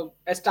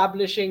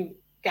establishing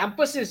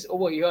campuses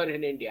over here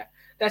in India,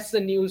 that's the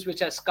news which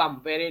has come,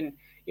 wherein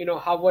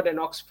Harvard and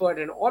Oxford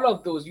and all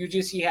of those,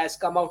 UGC has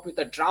come out with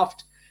a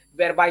draft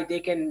whereby they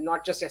can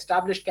not just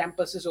establish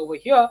campuses over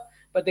here,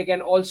 but they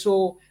can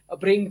also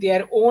bring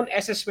their own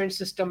assessment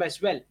system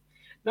as well.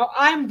 Now,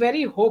 I'm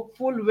very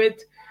hopeful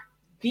with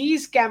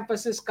these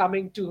campuses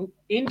coming to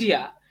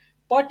India,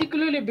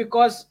 particularly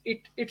because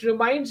it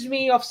reminds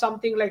me of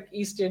something like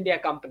East India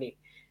Company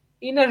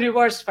in a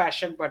reverse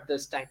fashion, but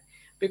this time,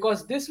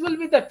 because this will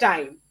be the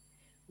time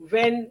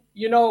when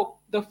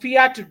the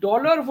fiat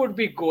dollar would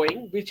be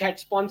going, which had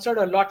sponsored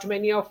a lot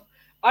many of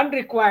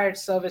unrequired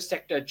service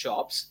sector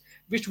jobs,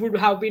 which would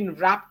have been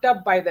wrapped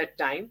up by that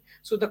time.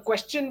 So the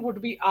question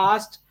would be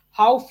asked: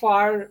 how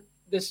far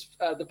this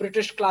the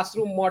British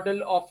classroom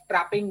model of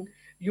trapping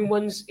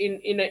humans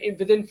in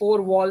within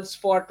four walls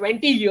for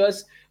 20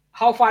 years,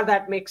 how far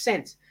that makes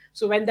sense.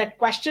 So when that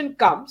question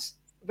comes,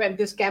 when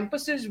these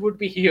campuses would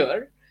be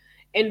here,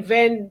 and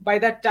when by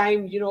that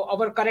time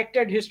our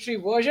corrected history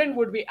version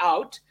would be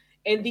out,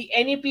 and the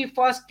NEP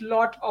first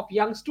lot of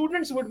young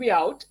students would be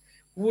out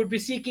who would be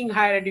seeking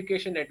higher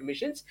education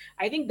admissions,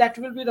 I think that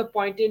will be the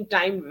point in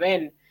time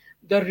when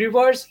the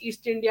reverse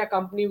East India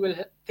Company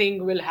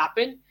will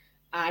happen,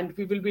 and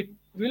we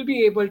will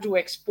be able to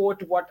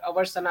export what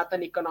our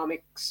Sanatan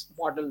economics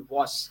model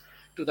was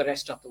to the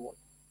rest of the world.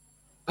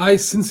 I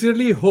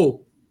sincerely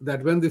hope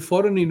that when the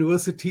foreign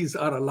universities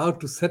are allowed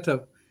to set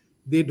up,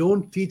 they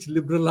don't teach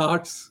liberal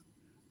arts,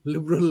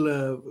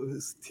 liberal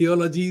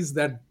theologies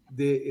that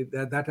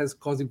has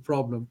causing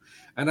problem.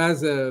 And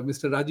as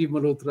Mr. Rajiv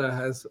Malhotra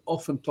has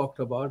often talked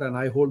about, and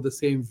I hold the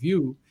same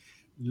view,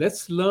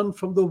 let's learn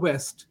from the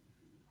West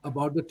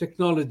about the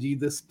technology,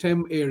 the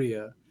STEM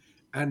area,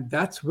 and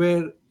that's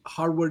where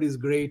Harvard is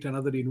great and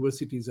other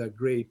universities are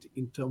great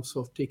in terms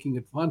of taking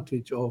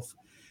advantage of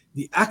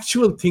the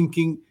actual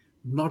thinking,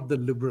 not the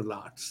liberal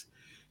arts.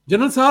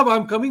 General Saab,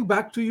 I'm coming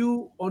back to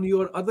you on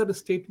your other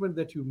statement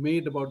that you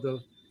made about the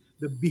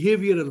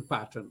behavioral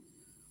pattern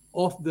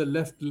of the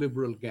left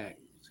liberal gangs,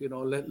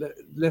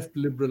 left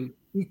liberal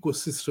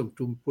ecosystem,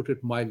 to put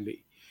it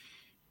mildly.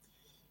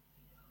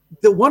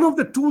 One of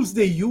the tools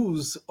they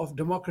use of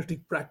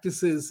democratic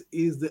practices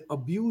is the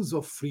abuse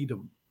of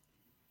freedom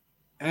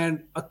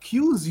and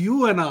accuse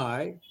you and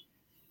I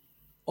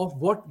of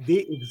what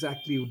they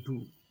exactly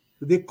do.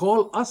 They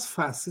call us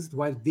fascist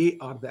while they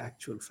are the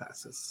actual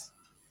fascists.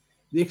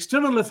 The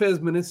External Affairs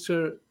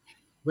Minister,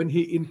 when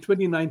he in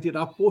 2019,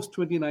 our post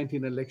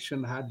 2019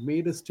 election, had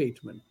made a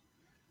statement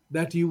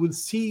that you will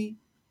see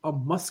a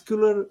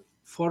muscular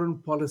foreign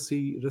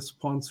policy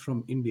response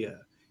from India.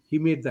 He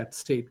made that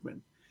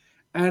statement.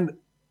 And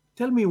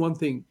tell me one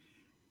thing,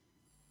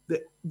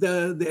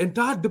 The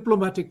entire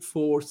diplomatic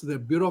force, the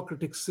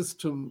bureaucratic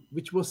system,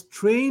 which was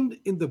trained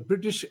in the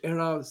British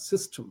era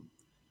system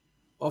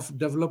of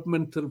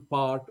developmental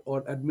part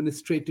or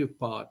administrative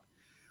part,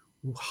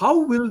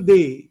 how will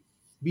they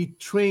be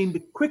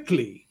trained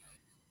quickly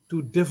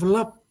to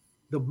develop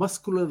the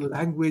muscular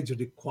language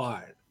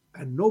required?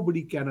 And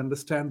nobody can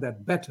understand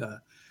that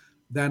better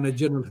than a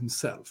general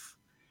himself.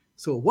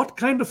 So, what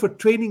kind of a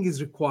training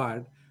is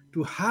required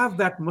to have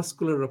that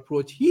muscular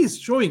approach? He is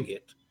showing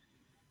it.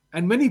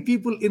 And many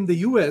people in the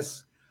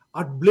US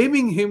are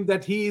blaming him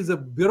that he is a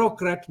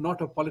bureaucrat,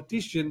 not a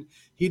politician.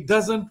 He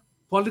doesn't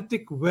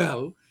politic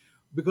well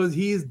because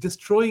he is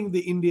destroying the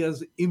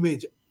India's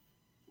image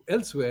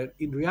elsewhere.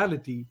 In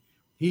reality,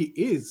 he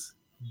is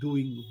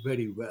doing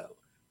very well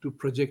to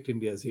project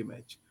India's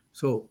image.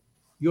 So,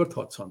 your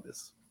thoughts on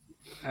this?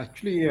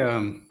 Actually,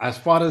 as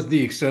far as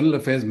the External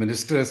Affairs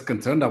Minister is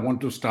concerned, I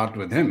want to start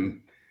with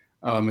him,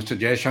 Mr.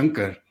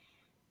 Jaishankar.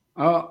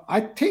 I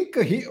think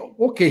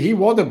he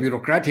was a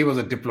bureaucrat, he was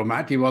a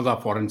diplomat, he was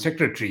our foreign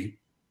secretary.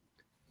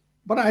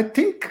 But I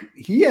think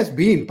he has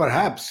been,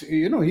 perhaps,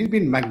 he's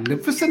been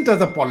magnificent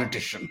as a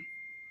politician,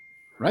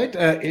 right?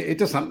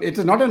 It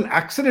is not an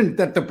accident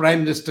that the Prime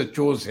Minister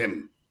chose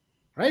him,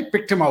 right?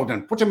 Picked him out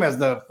and put him as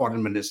the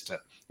foreign minister.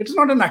 It's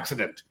not an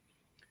accident,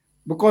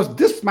 because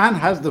this man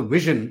has the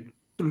vision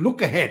to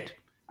look ahead,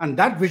 and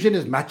that vision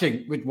is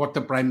matching with what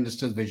the Prime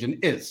Minister's vision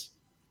is.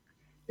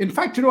 In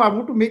fact, I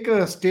want to make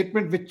a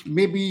statement which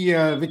may be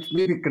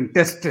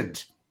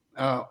contested.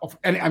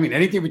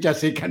 Anything which I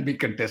say can be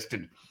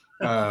contested.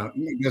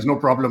 There's no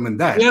problem in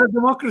that. We are a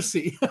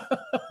democracy.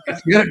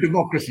 Yes, we are a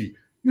democracy.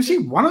 You see,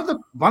 one of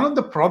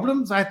the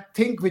problems I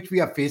think which we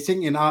are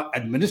facing in our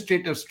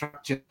administrative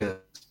structures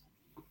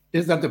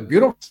is that the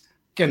bureaucrats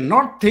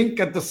cannot think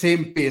at the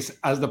same pace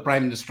as the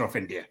Prime Minister of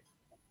India.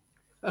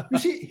 You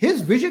see,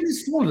 his vision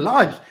is so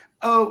large.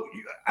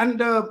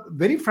 And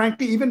very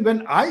frankly, even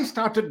when I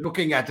started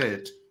looking at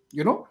it,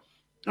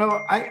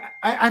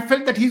 I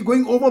felt that he's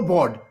going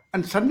overboard.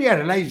 And suddenly I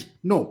realized,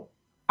 no,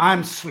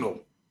 I'm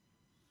slow.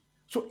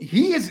 So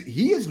he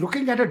is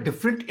looking at a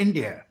different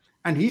India,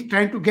 and he's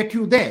trying to get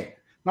you there.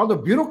 Now the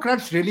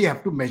bureaucrats really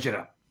have to measure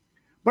up.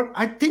 But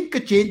I think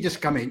a change is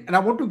coming. And I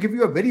want to give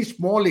you a very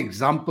small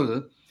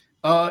example.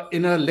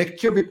 In a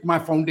lecture with my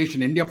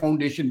foundation, India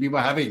Foundation, we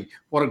were having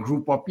for a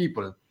group of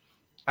people.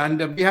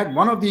 And we had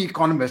one of the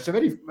economists, a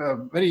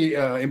very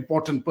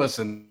important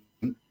person,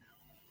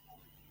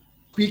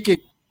 speaking.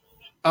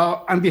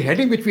 And the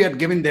heading which we had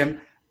given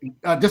them,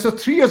 this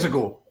was 3 years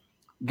ago,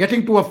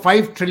 getting to a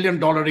 $5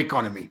 trillion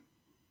economy.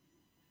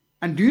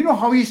 And do you know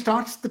how he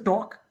starts the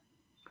talk?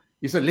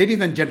 He said, ladies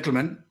and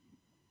gentlemen,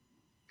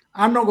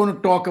 I'm not going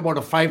to talk about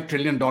a $5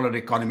 trillion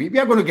economy. We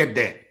are going to get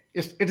there.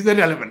 It is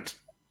irrelevant.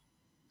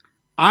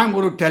 I'm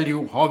going to tell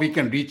you how we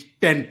can reach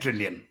 10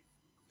 trillion.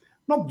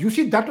 Now, you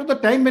see, that was the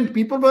time when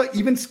people were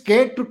even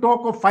scared to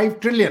talk of 5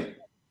 trillion.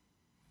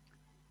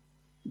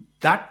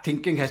 That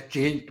thinking has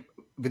changed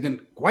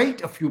within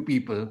quite a few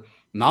people.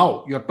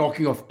 Now you're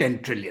talking of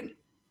 10 trillion.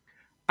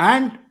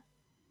 And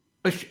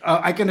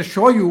I can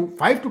assure you,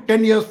 5 to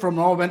 10 years from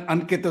now, when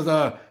Ankit is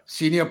a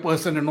senior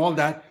person and all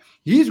that,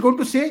 he's going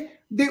to say,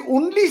 they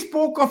only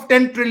spoke of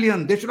 10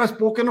 trillion. They should have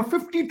spoken of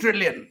 50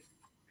 trillion.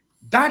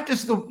 That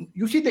is the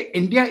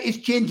India is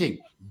changing.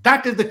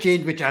 That is the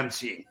change which I'm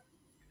seeing.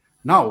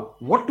 Now,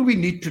 what do we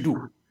need to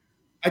do?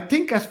 I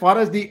think as far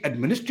as the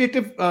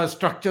administrative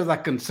structures are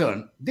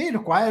concerned, they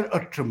require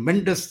a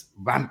tremendous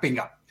vamping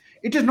up.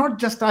 It is not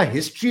just our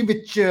history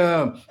which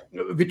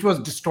was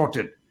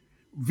distorted.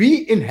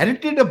 We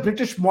inherited a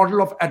British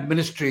model of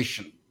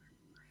administration.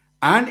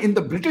 And in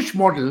the British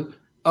model,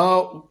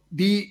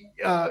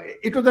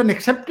 it was an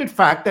accepted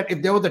fact that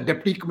if there was a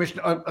deputy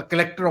commissioner, or a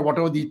collector, or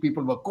whatever these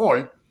people were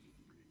called,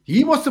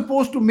 he was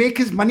supposed to make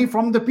his money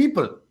from the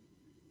people.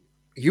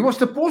 He was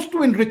supposed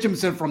to enrich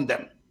himself from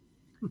them.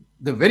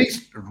 The very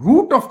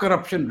root of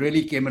corruption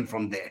really came in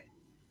from there.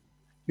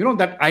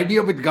 That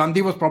idea which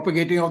Gandhi was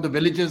propagating of the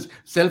villages,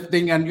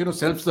 self-thing and,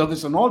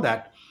 self-service and all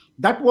that,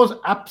 that was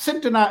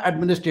absent in our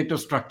administrative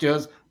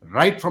structures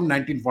right from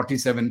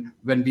 1947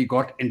 when we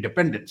got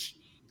independence.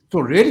 So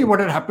really what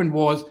had happened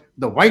was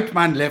the white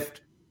man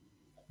left,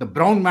 the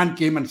brown man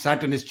came and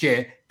sat in his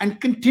chair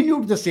and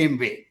continued the same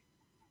way.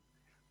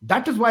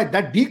 That is why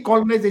that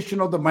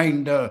decolonization of the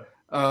mind,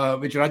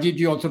 which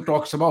Rajit also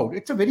talks about,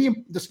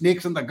 the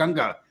snakes in the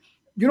Ganga.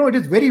 It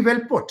is very well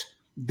put.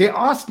 There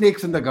are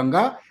snakes in the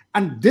Ganga,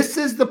 and this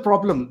is the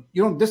problem.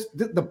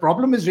 The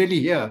problem is really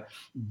here.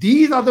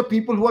 These are the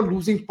people who are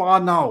losing power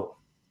now.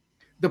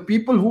 The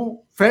people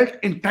who felt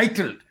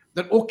entitled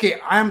that, okay,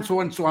 I am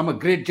so and so, I'm a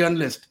great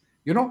journalist,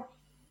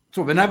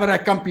 so whenever I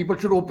come, people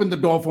should open the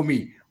door for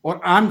me,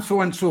 or I'm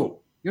so and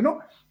so,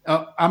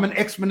 I'm an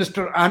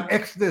ex-minister, I'm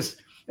ex this.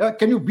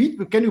 Can you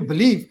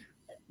believe,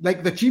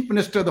 like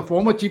the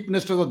former chief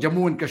ministers of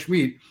Jammu and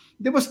Kashmir,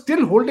 they were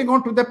still holding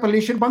on to their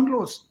palatial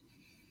bungalows.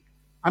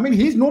 I mean,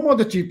 he's no more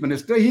the chief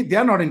minister. They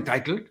are not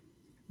entitled,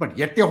 but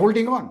yet they're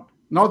holding on.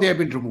 Now they have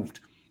been removed.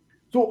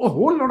 So a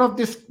whole lot of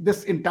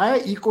this entire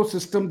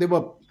ecosystem, they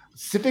were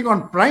sitting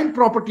on prime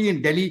property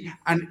in Delhi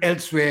and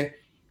elsewhere,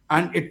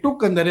 and it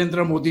took a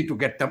Narendra Modi to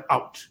get them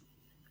out.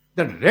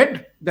 The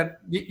red,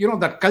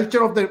 that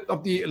culture of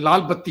the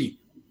Lal Batti,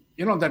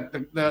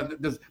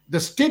 that the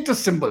status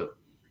symbol.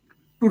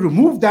 To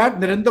remove that,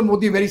 Narendra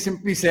Modi very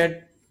simply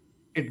said,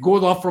 "It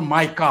goes off from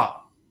my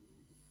car."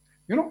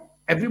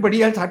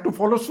 Everybody else had to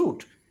follow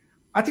suit.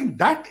 I think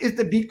that is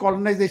the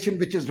decolonization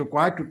which is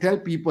required, to tell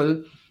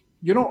people,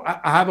 I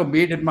have a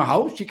maid in my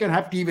house, she can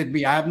have tea with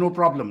me, I have no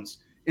problems.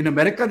 In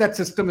America, that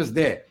system is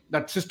there,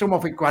 that system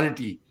of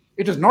equality.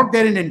 It is not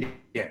there in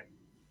India.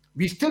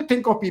 We still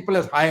think of people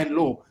as high and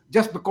low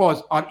just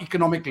because our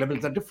economic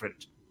levels are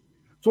different.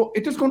 So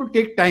it is going to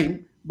take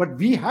time, but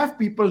we have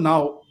people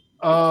now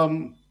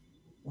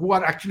who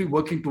are actually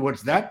working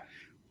towards that.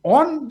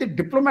 On the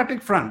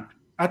diplomatic front,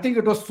 I think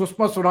it was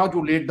Sushma Swaraj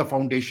who laid the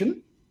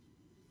foundation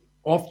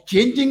of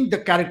changing the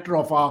character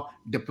of our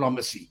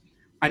diplomacy.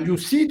 And you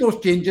see those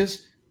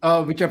changes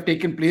which have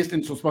taken place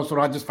in Sushma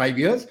Swaraj's 5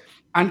 years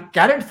and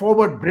carried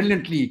forward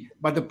brilliantly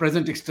by the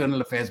present External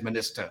Affairs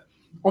Minister.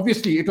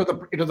 Obviously, it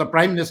was the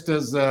Prime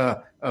Minister's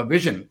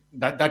vision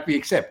that we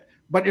accept,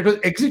 but it was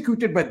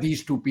executed by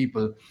these two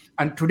people.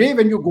 And today,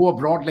 when you go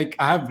abroad, like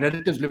I have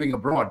relatives living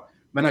abroad,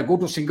 when I go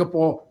to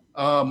Singapore,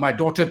 my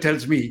daughter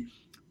tells me,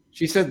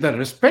 she says, the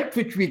respect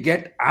which we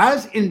get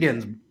as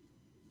Indians,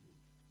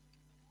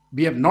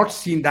 we have not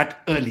seen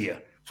that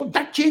earlier. So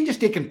that change has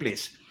taken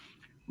place.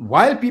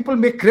 While people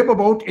may crib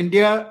about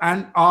India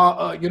and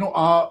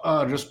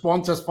our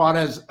response as far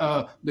as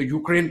the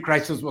Ukraine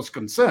crisis was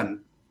concerned,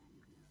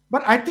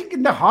 but I think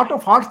in the heart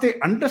of hearts, they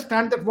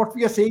understand that what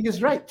we are saying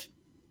is right.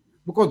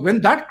 Because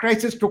when that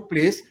crisis took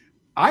place,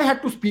 I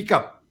had to speak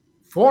up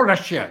for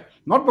Russia,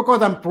 not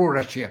because I'm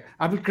pro-Russia.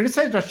 I will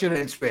criticize Russia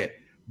elsewhere.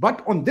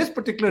 But on this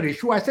particular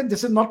issue, I said,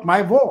 this is not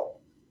my war.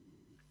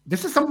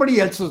 This is somebody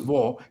else's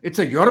war. It's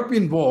a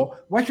European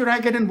war. Why should I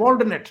get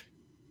involved in it?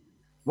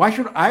 Why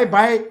should I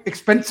buy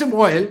expensive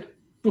oil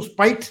to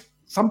spite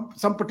some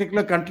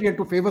particular country and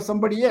to favor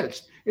somebody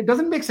else? It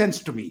doesn't make sense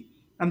to me.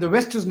 And the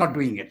West is not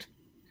doing it.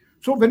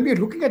 So when we're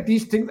looking at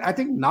these things, I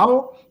think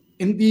now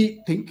in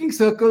the thinking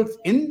circles,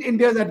 in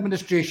India's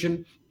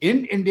administration,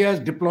 in India's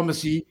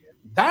diplomacy,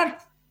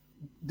 that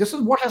this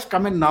is what has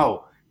come in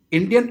now.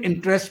 Indian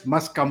interest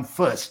must come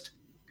first.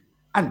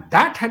 And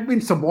that had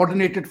been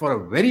subordinated for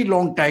a very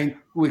long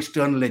time to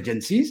external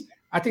agencies.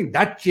 I think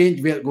that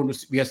change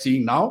we are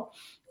seeing now.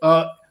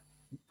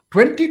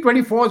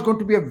 2024 is going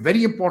to be a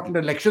very important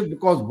election,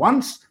 because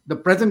once the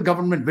present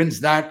government wins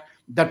that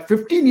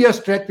 15-year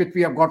stretch which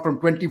we have got from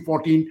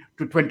 2014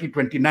 to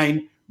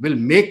 2029 will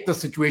make the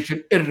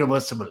situation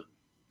irreversible.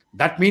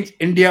 That means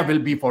India will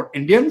be for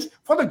Indians,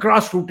 for the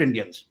grassroots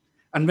Indians.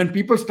 And when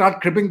people start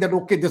cribbing that,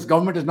 okay, this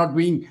government is not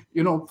doing,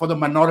 for the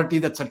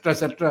minorities,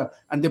 etc.,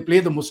 and they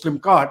play the Muslim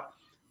card,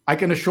 I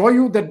can assure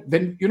you that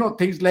when,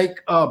 things like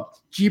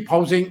cheap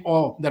housing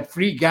or that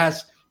free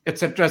gas,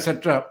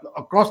 etc.,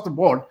 across the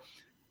board,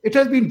 it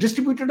has been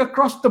distributed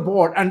across the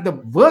board. And the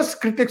worst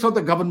critics of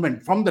the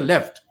government from the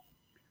left,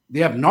 they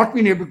have not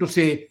been able to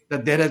say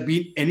that there has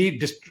been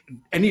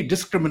any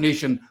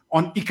discrimination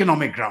on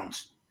economic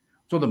grounds.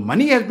 So the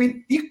money has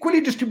been equally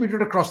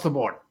distributed across the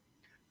board.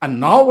 And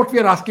now what we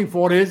are asking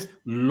for is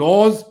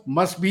laws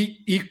must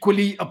be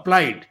equally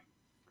applied.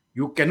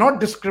 You cannot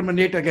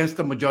discriminate against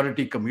the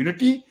majority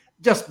community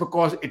just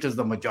because it is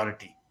the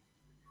majority.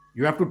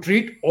 You have to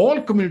treat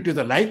all communities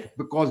alike,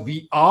 because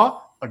we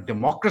are a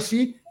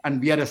democracy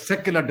and we are a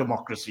secular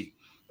democracy.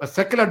 A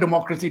secular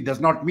democracy does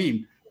not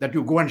mean that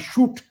you go and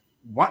shoot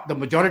the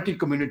majority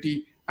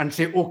community and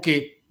say,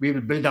 okay, we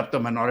will build up the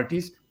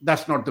minorities.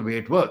 That's not the way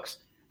it works.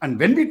 And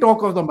when we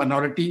talk of the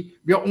minority,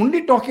 we are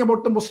only talking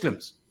about the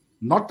Muslims.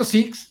 Not the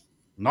Sikhs,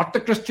 not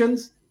the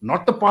Christians,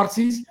 not the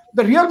Parsis,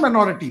 the real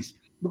minorities,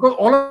 because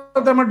all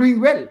of them are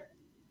doing well.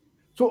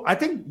 So I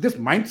think this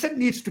mindset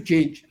needs to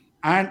change,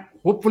 and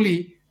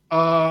hopefully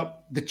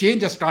the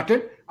change has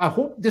started. I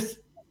hope this,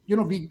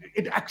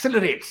 it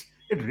accelerates.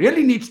 It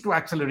really needs to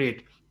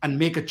accelerate and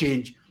make a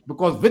change,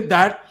 because with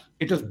that,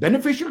 it is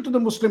beneficial to the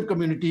Muslim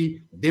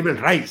community. They will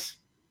rise.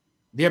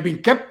 They are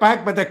being kept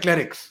back by their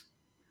clerics.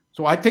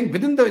 So I think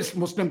within the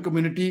Muslim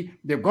community,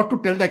 they've got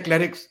to tell their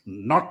clerics,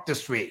 not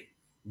this way.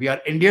 We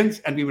are Indians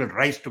and we will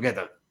rise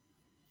together.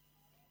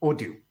 Over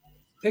to you.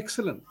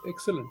 Excellent.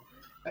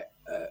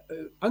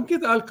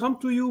 Ankit, I'll come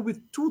to you with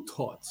two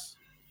thoughts.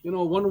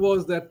 One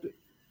was that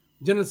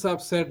General Saab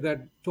said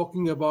that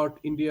talking about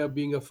India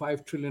being a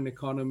 5 trillion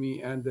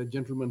economy, and the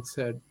gentleman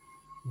said,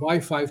 why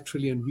 5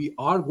 trillion? We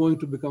are going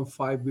to become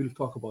 5, we'll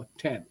talk about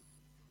 10,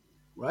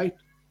 right?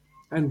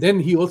 And then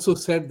he also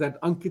said that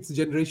Ankit's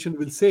generation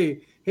will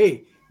say,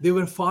 hey, they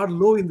were far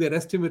low in their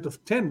estimate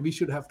of 10. We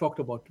should have talked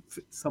about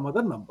some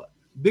other number,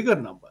 bigger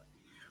number.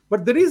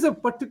 But there is a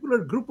particular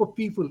group of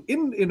people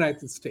in the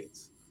United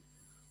States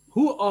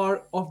who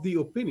are of the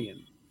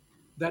opinion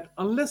that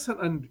unless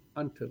and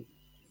until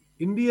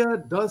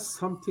India does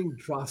something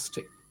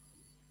drastic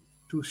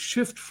to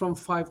shift from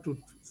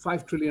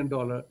 $5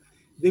 trillion,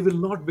 they will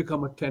not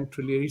become a 10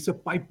 trillion. It's a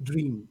pipe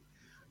dream.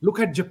 Look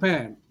at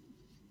Japan.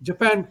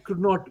 Japan could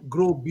not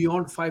grow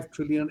beyond 5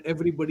 trillion.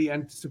 Everybody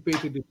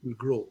anticipated it will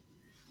grow.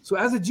 So,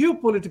 as a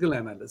geopolitical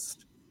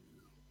analyst,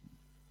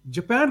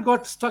 Japan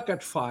got stuck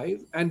at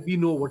 5, and we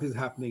know what is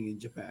happening in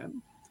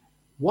Japan.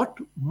 What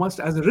must,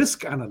 as a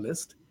risk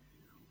analyst,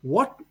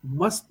 what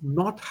must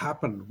not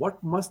happen?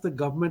 What must the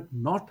government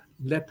not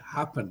let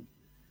happen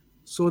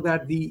so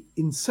that the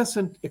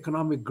incessant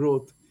economic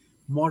growth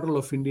model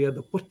of India,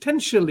 the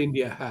potential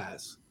India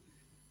has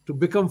to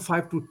become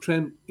 5 to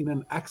 10 in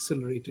an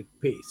accelerated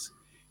pace?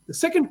 The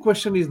second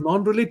question is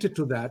non related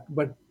to that,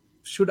 but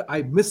should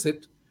I miss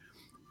it,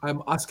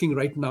 I'm asking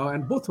right now,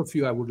 and both of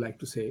you, I would like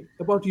to say,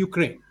 about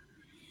Ukraine.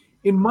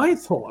 In my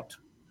thought,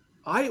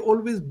 I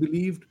always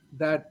believed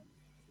that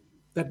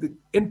the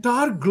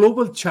entire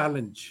global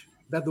challenge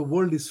that the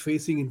world is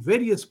facing in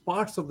various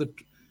parts of the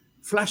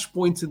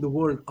flashpoints in the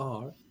world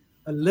are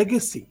a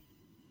legacy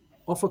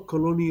of a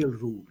colonial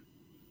rule.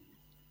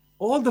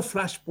 All the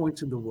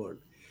flashpoints in the world.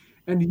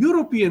 And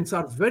Europeans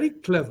are very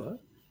clever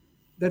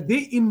that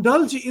they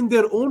indulge in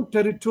their own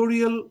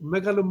territorial,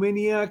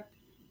 megalomaniac,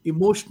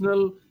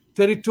 emotional,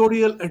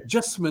 territorial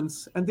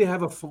adjustments, and they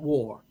have a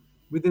war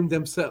within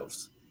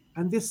themselves.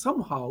 And they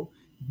somehow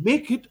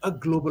make it a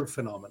global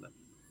phenomenon.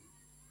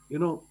 You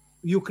know,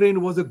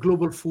 Ukraine was a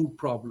global food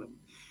problem.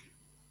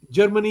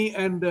 Germany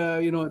and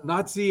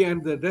Nazi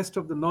and the rest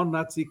of the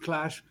non-Nazi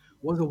clash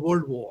was a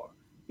world war.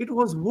 It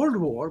was world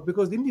war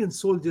because Indian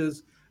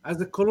soldiers,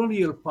 as a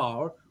colonial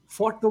power,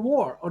 fought the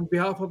war on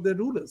behalf of their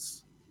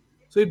rulers.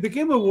 So it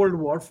became a world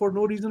war for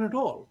no reason at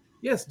all.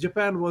 Yes,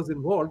 Japan was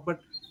involved, but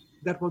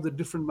that was a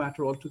different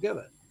matter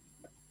altogether.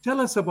 Tell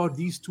us about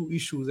these two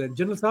issues. And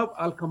General Saab,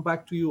 I'll come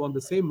back to you on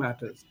the same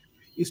matters.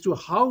 Is to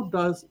how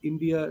does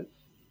India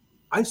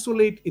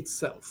isolate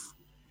itself?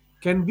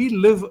 Can we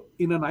live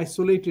in an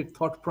isolated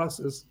thought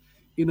process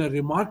in a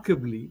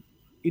remarkably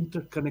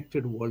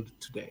interconnected world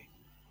today?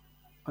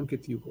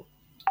 Ankit, you go.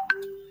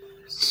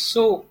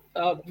 So,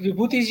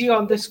 Vibhuti ji,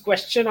 on this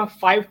question of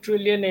 5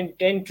 trillion and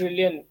 10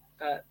 trillion,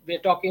 we're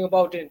talking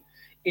about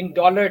in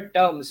dollar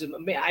terms.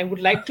 I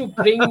would like to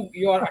bring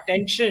your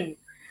attention.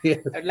 Yes.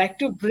 I'd like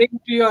to bring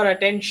to your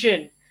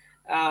attention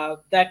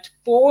that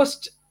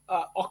post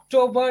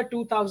October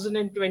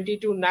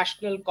 2022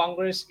 National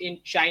Congress in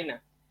China,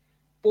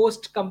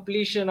 post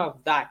completion of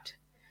that,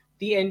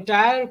 the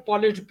entire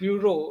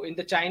Politburo in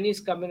the Chinese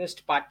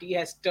Communist Party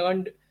has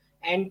turned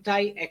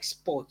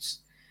anti-exports.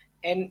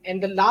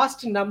 And the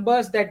last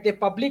numbers that they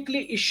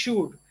publicly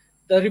issued,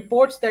 the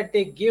reports that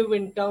they give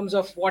in terms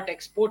of what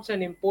exports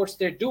and imports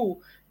they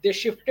do, they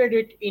shifted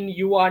it in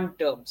yuan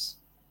terms.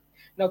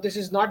 Now, this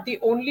is not the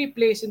only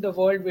place in the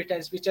world which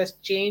has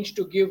changed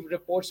to give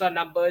reports or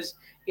numbers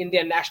in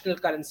their national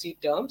currency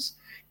terms.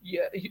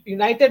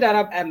 United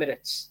Arab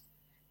Emirates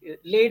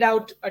laid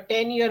out a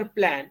 10-year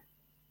plan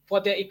for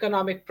their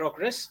economic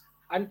progress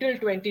until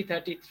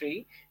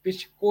 2033,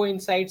 which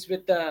coincides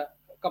with the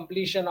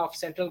completion of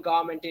central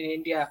government in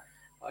India,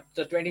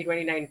 the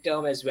 2029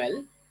 term as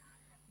well.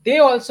 They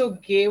also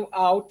gave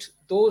out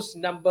those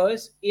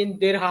numbers in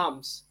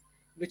dirhams,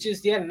 which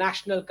is their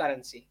national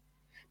currency.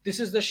 This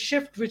is the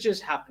shift which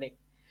is happening.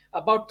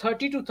 About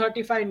 30 to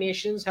 35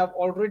 nations have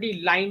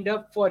already lined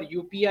up for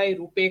UPI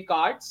RuPay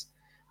cards,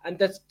 and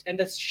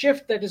the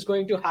shift that is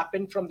going to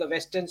happen from the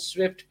Western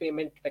SWIFT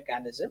payment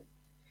mechanism.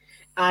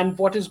 And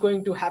what is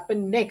going to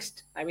happen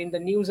next? I mean, the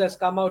news has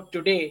come out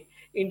today.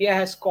 India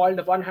has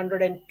called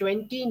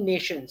 120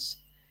 nations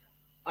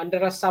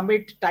under a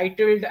summit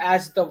titled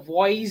as the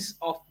Voice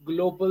of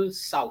Global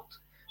South.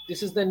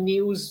 This is the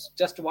news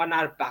just 1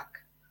 hour back.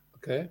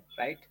 Okay.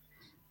 Right?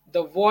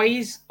 The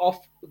Voice of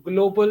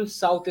Global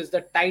South is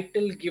the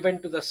title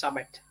given to the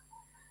summit.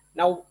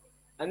 Now,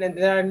 and then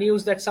there are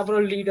news that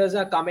several leaders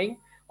are coming.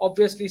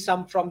 Obviously,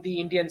 some from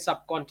the Indian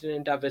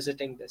subcontinent are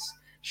visiting this.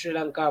 Sri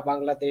Lanka,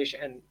 Bangladesh,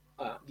 and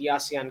the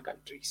ASEAN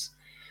countries.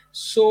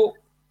 So,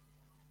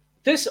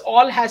 this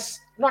all has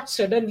not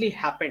suddenly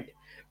happened.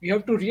 We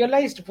have to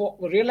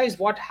realize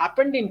what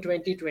happened in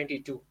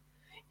 2022.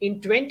 In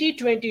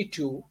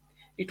 2022,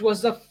 it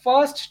was the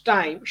first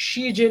time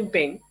Xi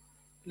Jinping,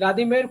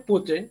 Vladimir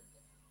Putin,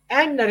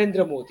 and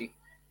Narendra Modi,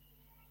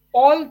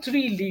 all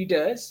three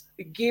leaders,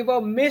 gave a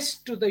miss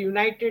to the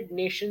United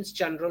Nations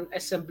General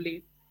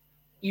Assembly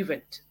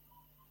event.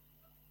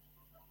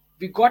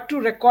 We got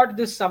to record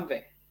this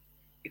somewhere.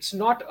 It's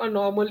not a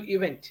normal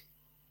event.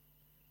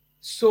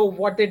 So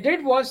what they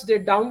did was they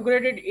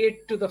downgraded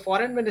it to the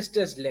foreign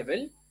minister's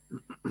level,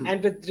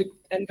 and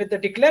with the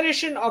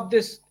declaration of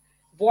this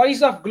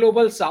Voice of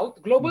Global South.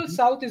 Global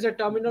South is a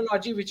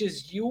terminology which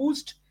is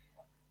used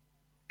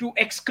to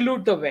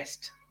exclude the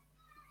West,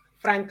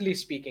 frankly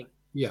speaking.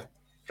 Yeah.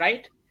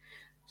 Right?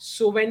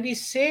 So when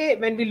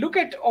we look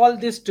at all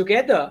this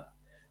together,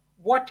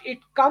 what it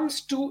comes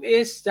to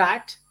is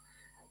that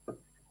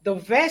the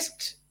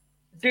West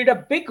did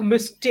a big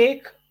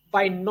mistake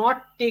by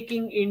not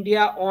taking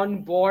India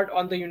on board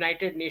on the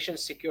United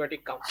Nations Security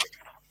Council.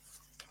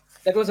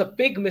 That was a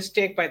big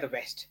mistake by the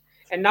West.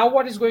 And now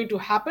what is going to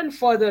happen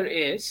further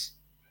is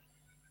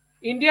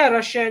India,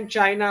 Russia, and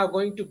China are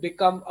going to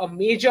become a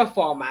major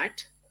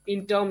format,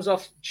 in terms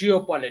of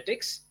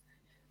geopolitics,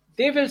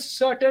 they will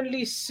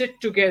certainly sit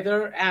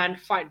together and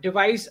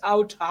devise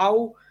out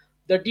how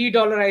the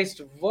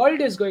de-dollarized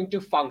world is going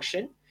to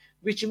function,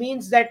 which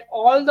means that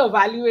all the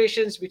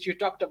valuations which you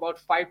talked about,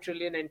 5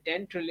 trillion and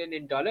 10 trillion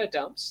in dollar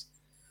terms,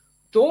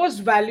 those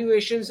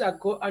valuations are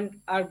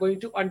going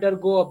to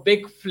undergo a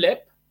big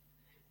flip,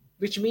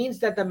 which means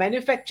that the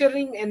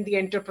manufacturing and the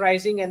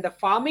enterprising and the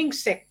farming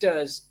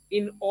sectors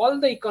in all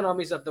the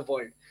economies of the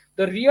world,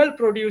 the real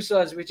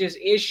producers, which is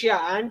Asia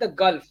and the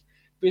Gulf,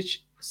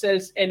 which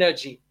sells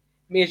energy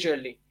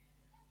majorly,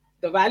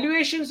 the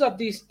valuations of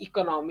these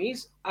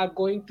economies are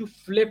going to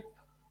flip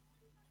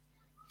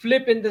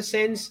in the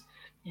sense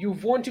you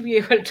won't be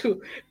able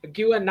to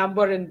give a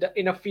number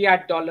in a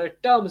fiat dollar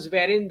terms,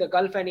 wherein the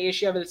Gulf and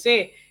Asia will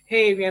say,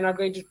 hey, we are not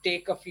going to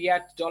take a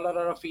fiat dollar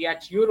or a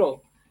fiat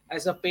euro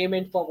as a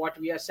payment for what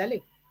we are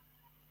selling.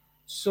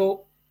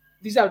 So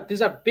these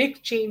are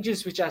big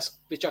changes which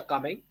are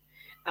coming,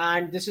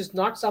 and this is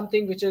not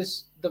something which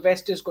is the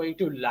West is going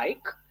to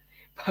like,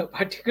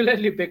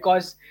 particularly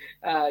because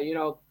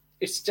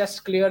it's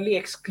just clearly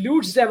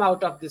excludes them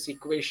out of this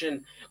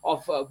equation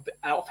of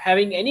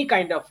having any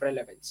kind of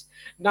relevance.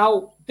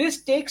 Now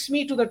this takes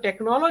me to the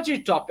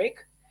technology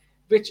topic,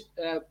 which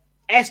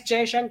S.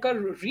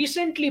 Jayashankar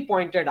recently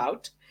pointed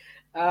out,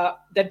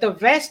 that the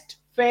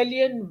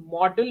Westphalian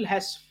model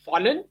has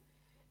fallen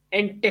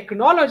and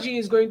technology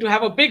is going to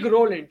have a big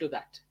role into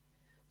that.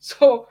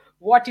 So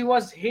what he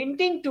was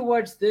hinting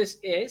towards this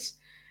is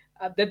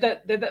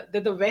that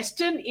the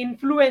Western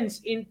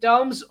influence in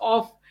terms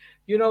of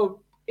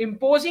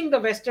imposing the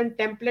Western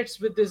templates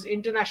with these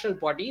international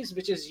bodies,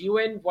 which is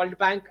UN, World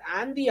Bank,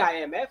 and the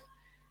IMF,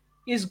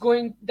 is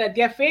going that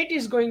their fate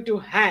is going to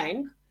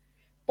hang,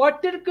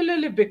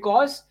 particularly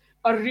because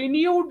a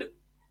renewed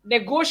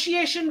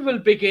negotiation will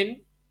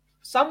begin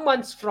some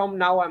months from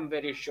now. I'm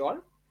very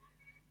sure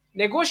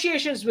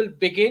negotiations will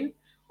begin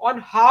on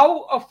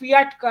how a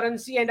fiat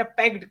currency and a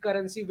pegged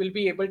currency will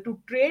be able to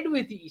trade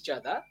with each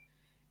other,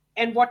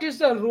 and what is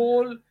the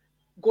role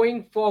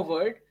going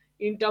forward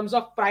in terms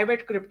of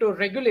private crypto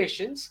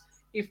regulations,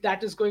 if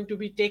that is going to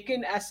be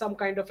taken as some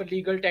kind of a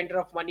legal tender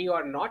of money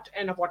or not,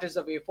 and what is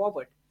the way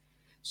forward.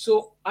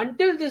 So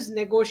until these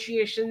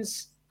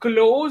negotiations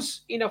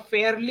close in a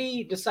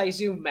fairly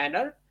decisive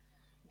manner,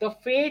 the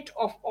fate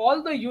of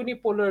all the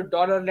unipolar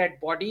dollar-led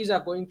bodies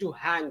are going to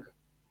hang.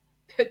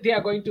 They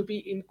are going to be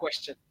in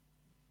question,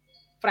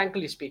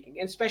 frankly speaking.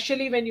 And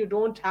especially when you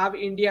don't have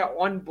India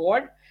on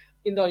board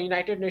in the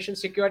United Nations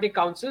Security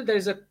Council, there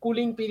is a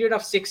cooling period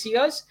of 6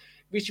 years,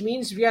 which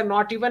means we are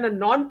not even a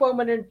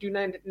non-permanent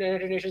United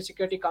Nations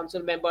Security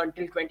Council member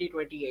until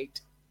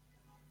 2028.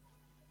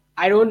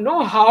 I don't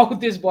know how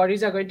these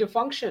bodies are going to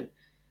function.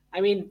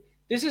 I mean,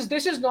 this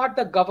is not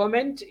the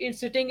government in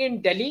sitting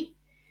in Delhi,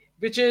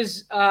 which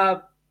is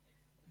the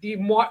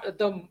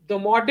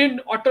modern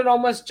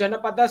autonomous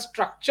Janapada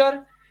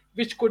structure,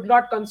 which could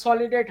not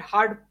consolidate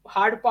hard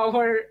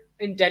power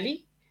in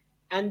Delhi,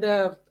 and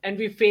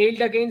we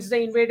failed against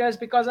the invaders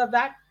because of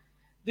that.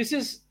 This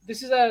is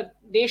a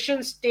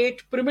nation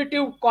state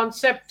primitive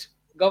concept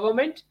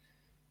government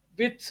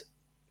with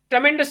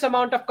tremendous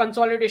amount of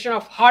consolidation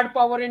of hard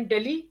power in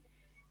Delhi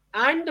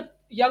and the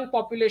young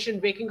population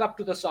waking up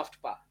to the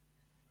soft power.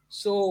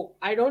 So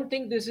I don't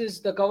think this is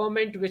the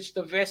government which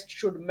the West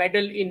should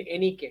meddle in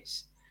any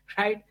case,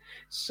 right?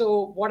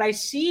 So what I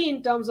see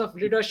in terms of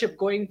leadership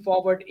going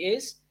forward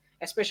is,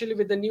 especially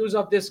with the news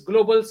of this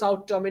global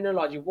South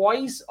terminology,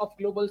 voice of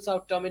global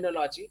South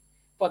terminology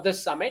for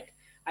this summit,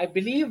 I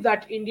believe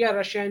that India,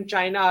 Russia, and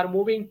China are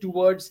moving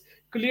towards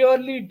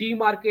clearly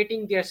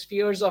demarcating their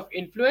spheres of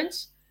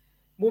influence,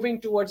 moving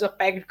towards a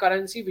pegged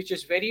currency, which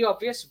is very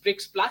obvious,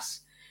 BRICS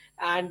plus,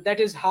 and that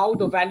is how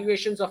the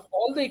valuations of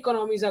all the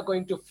economies are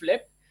going to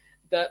flip.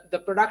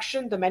 The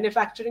production, the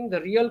manufacturing,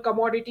 the real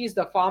commodities,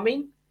 the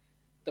farming,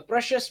 the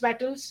precious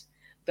metals,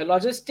 the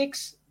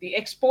logistics, the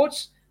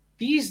exports,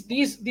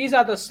 these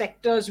are the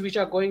sectors which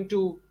are going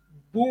to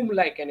boom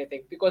like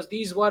anything, because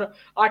these were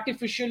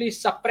artificially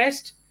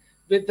suppressed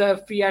with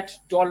the fiat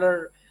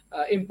dollar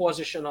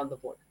imposition on the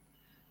world.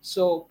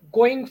 So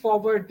going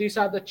forward, these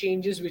are the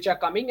changes which are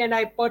coming, and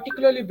I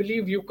particularly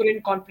believe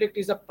Ukraine conflict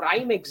is a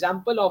prime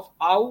example of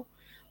how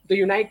the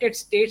United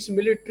States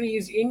military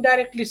is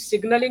indirectly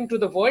signaling to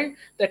the world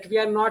that we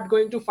are not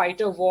going to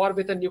fight a war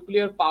with a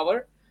nuclear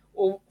power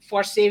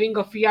for saving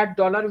a fiat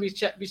dollar,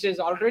 which has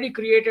already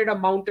created a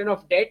mountain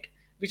of debt,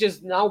 which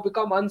has now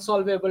become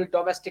unsolvable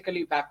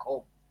domestically back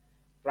home,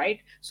 right?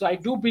 So I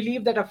do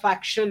believe that a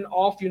faction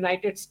of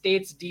United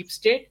States deep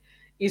state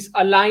is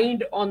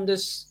aligned on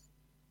this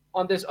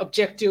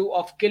objective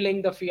of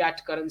killing the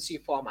fiat currency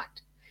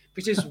format,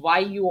 which is why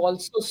you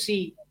also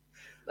see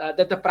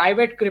that the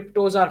private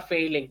cryptos are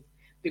failing,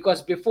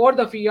 because before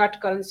the fiat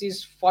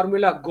currencies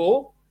formula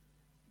go,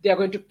 they are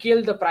going to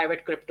kill the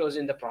private cryptos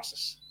in the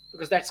process,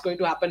 because that's going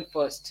to happen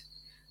first,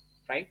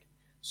 right?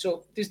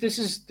 So this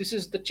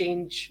is the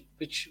change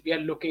which we are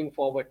looking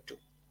forward to.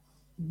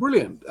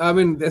 Brilliant. I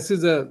mean, this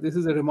is a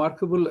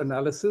remarkable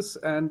analysis,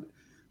 and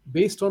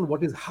based on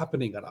what is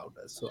happening around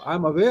us. So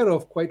I'm aware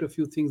of quite a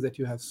few things that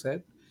you have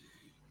said.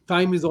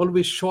 Time is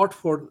always short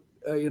for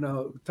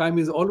time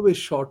is always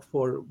short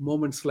for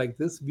moments like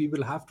this. We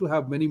will have to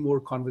have many more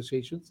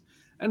conversations,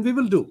 and we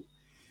will do.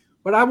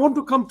 But I want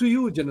to come to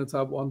you,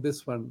 Janatab, on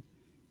this one.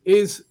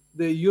 Is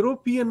the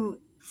European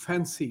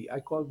fancy, I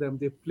call them,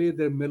 they play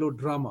their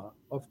melodrama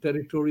of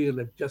territorial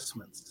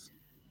adjustments,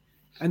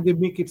 and they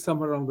make it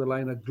somewhere along the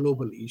line a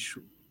global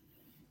issue.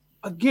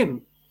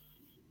 Again,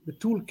 the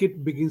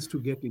toolkit begins to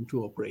get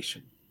into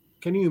operation.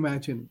 Can you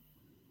imagine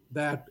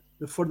that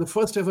for the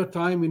first ever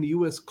time in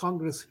US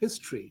Congress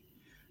history,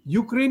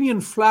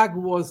 Ukrainian flag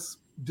was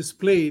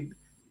displayed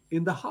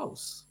in the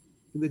House,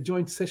 in the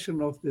joint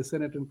session of the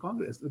Senate and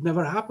Congress? It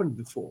never happened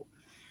before.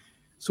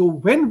 So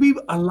when we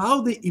allow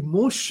the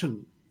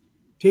emotion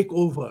take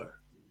over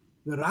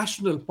the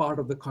rational part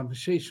of the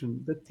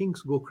conversation, the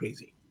things go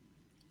crazy.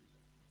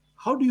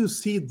 How do you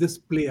see this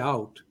play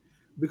out?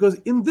 Because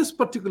in this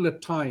particular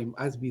time,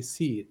 as we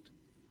see it,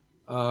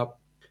 uh,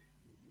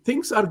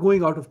 things are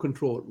going out of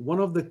control. One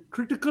of the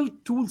critical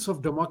tools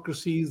of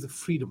democracy is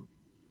freedom.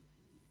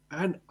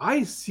 And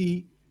I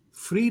see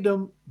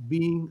freedom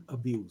being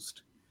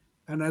abused.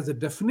 And as a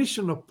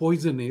definition of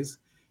poison is,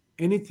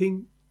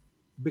 anything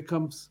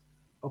becomes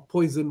a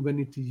poison when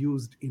it is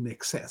used in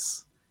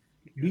excess.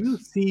 Do you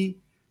Yes. see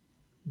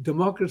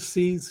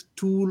democracy's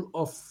tool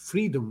of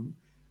freedom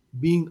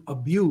being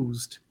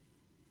abused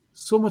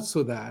so much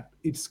so that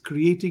it's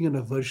creating an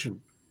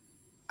aversion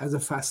as a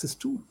fascist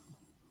tool?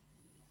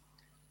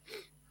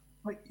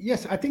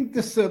 Yes, I think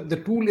this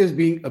the tool is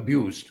being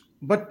abused.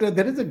 But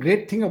there is a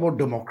great thing about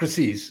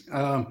democracies.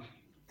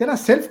 There are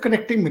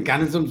self-correcting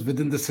mechanisms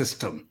within the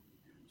system.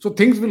 So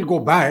things will go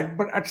bad,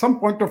 but at some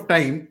point of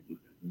time,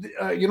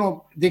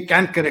 they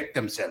can correct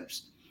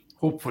themselves.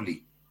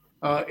 Hopefully,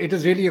 it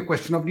is really a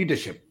question of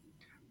leadership.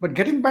 But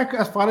getting back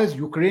as far as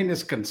Ukraine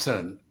is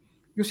concerned,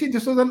 you see,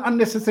 this was an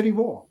unnecessary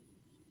war.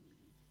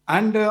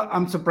 And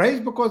I'm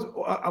surprised because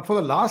for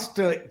the last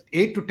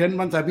 8 to 10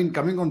 months, I've been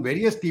coming on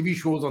various TV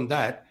shows on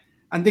that,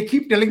 and they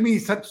keep telling me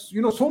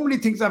so many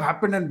things have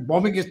happened and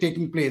bombing is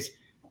taking place.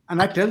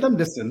 And I tell them,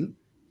 listen,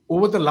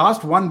 over the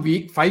last 1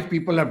 week, 5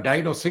 people have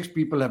died or 6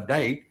 people have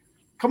died.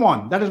 Come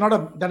on, that is not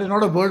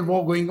a world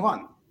war going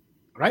on,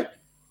 right?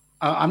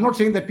 I'm not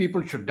saying that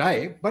people should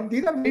die, but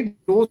these are very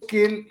low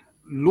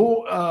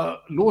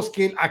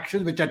scale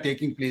actions which are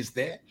taking place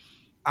there,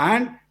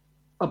 and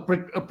a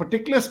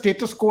particular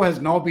status quo has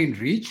now been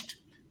reached,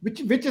 which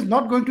is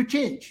not going to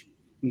change.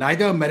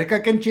 Neither America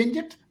can change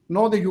it,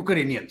 nor the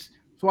Ukrainians.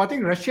 So I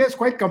think Russia is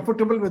quite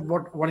comfortable with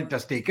what it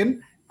has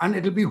taken, and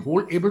it will be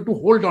able to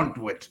hold on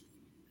to it.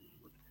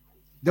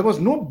 There was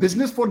no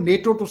business for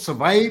NATO to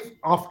survive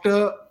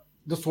after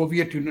the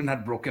Soviet Union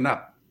had broken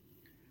up.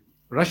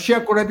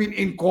 Russia could have been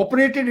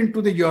incorporated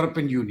into the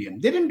European Union.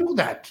 They didn't do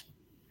that.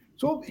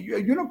 So,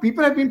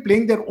 people have been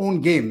playing their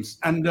own games.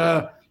 And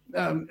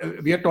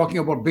we are talking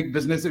about big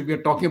businesses. We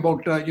are talking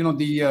about,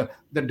 the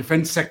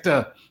defense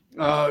sector,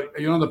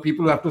 the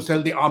people who have to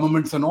sell the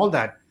armaments and all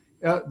that.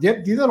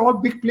 These are all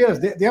big players.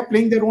 They are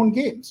playing their own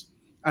games.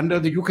 And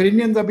the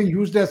Ukrainians are being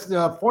used as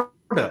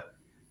fodder.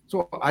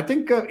 So I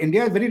think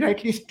India has very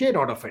rightly stayed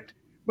out of it.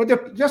 But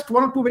there are just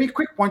one or two very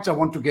quick points I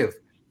want to give.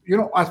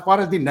 As far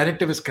as the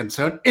narrative is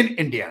concerned in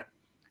India,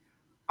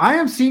 I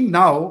am seeing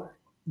now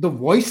the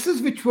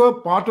voices which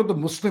were part of the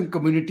Muslim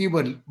community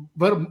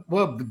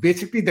were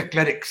basically the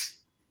clerics.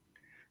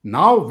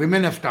 Now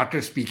women have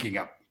started speaking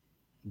up.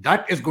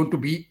 That is going to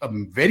be a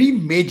very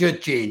major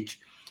change.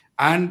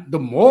 And the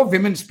more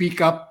women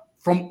speak up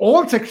from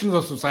all sections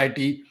of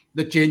society,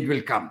 the change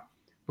will come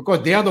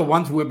because they are the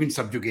ones who have been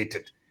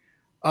subjugated.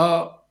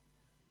 Uh,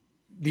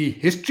 the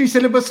history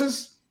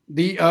syllabuses,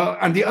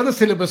 and the other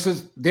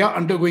syllabuses, they are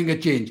undergoing a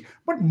change.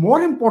 But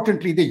more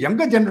importantly, the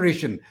younger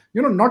generation,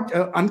 not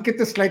Ankit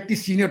is slightly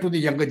senior to the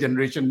younger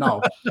generation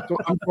now. So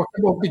I'm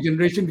talking about the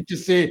generation which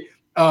is, say,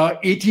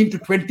 18 to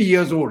 20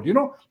 years old,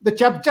 the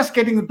chap just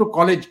getting into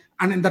college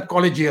and in that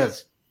college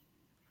years.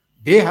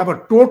 They have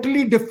a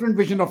totally different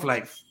vision of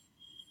life.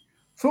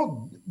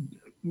 So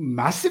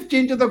massive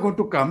changes are going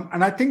to come.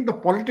 And I think the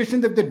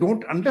politicians, if they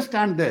don't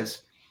understand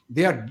this,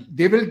 they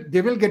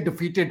will get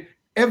defeated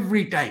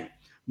every time.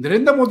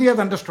 Narendra Modi has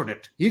understood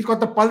it. He's got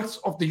the pulse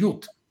of the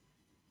youth.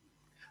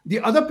 The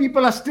other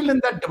people are still in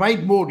that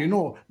divide mode,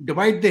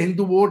 divide the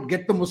Hindu vote,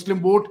 get the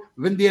Muslim vote,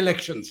 win the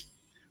elections.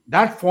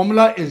 That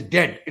formula is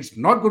dead. It's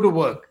not going to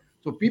work.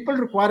 So people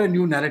require a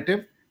new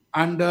narrative.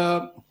 And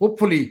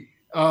hopefully,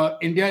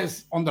 India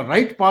is on the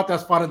right path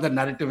as far as the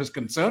narrative is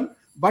concerned.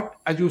 But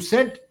as you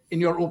said in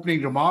your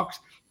opening remarks,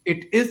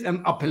 it is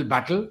an uphill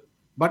battle.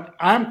 But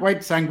I am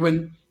quite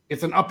sanguine.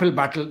 It's an uphill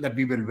battle that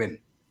we will win.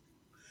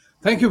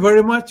 Thank you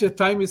very much.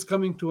 Time is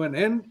coming to an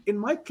end. In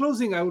my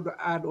closing, I would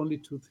add only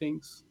two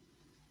things.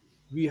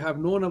 We have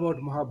known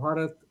about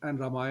Mahabharata and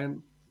Ramayana.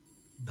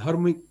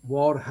 Dharmic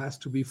war has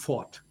to be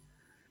fought,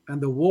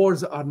 and the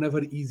wars are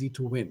never easy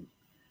to win.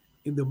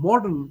 In the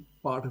modern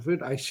part of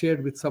it, I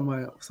shared with some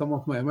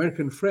of my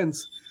American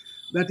friends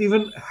that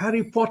even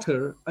Harry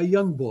Potter, a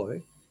young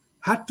boy,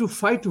 had to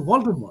fight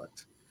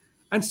Voldemort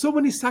And so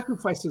many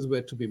sacrifices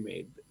were to be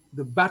made.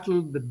 The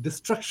battle, the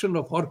destruction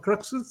of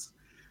Horcruxes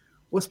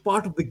was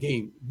part of the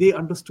game. They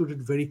understood it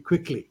very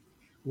quickly,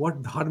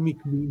 what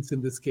dharmic means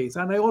in this case.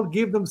 And I all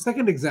gave them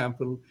second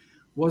example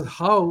was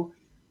how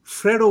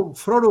Frodo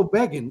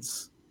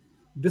Baggins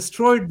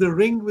destroyed the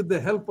ring with the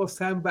help of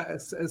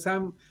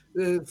Frodo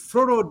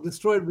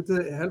destroyed with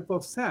the help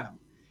of Sam.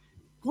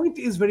 Point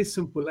is very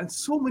simple, and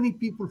so many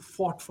people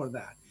fought for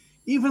that.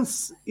 Even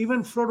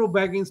Frodo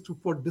Baggins,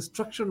 for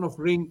destruction of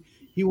ring,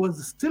 he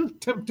was still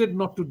tempted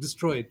not to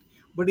destroy it,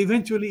 but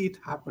eventually it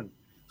happened.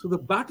 So the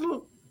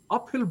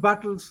uphill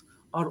battles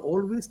are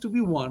always to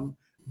be won.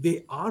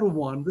 They are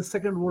won. The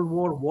Second World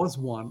War was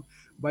won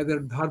by the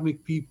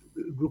dharmic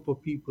group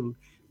of people.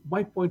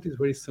 My point is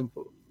very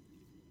simple.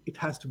 It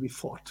has to be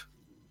fought,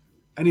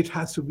 and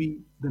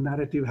the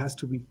narrative has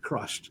to be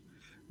crushed.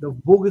 The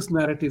bogus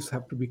narratives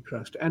have to be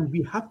crushed, and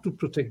we have to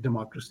protect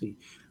democracy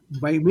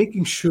by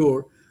making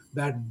sure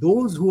that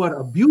those who are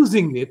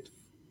abusing it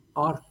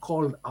are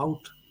called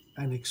out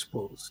and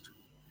exposed.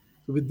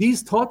 So with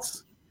these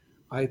thoughts,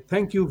 I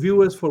thank you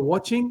viewers for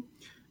watching.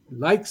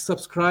 Like,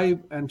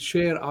 subscribe, and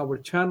share our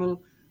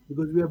channel,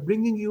 because we are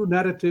bringing you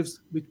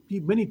narratives which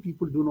many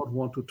people do not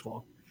want to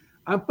talk.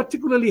 I'm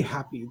particularly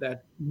happy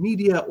that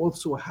media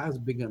also has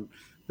begun.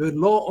 The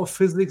law of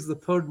physics, the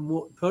third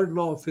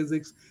law of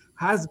physics,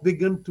 has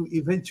begun to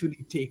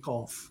eventually take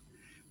off.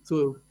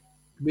 So,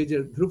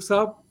 Major Dhruv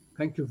Saab,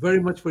 thank you very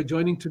much for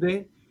joining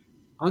today.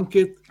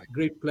 Ankit,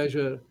 great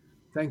pleasure.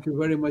 Thank you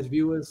very much,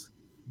 viewers.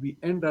 We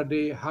end our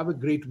day. Have a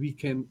great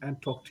weekend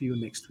and talk to you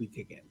next week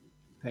again.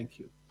 Thank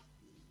you.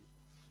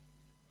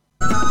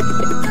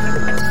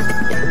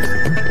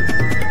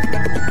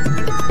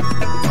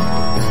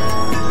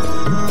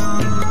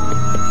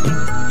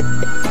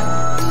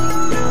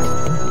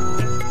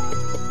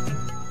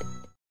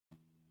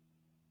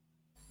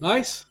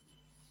 Nice.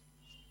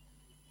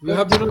 You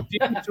have been on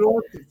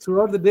TV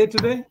throughout the day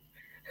today?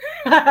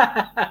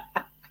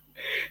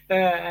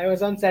 I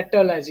was on settle, as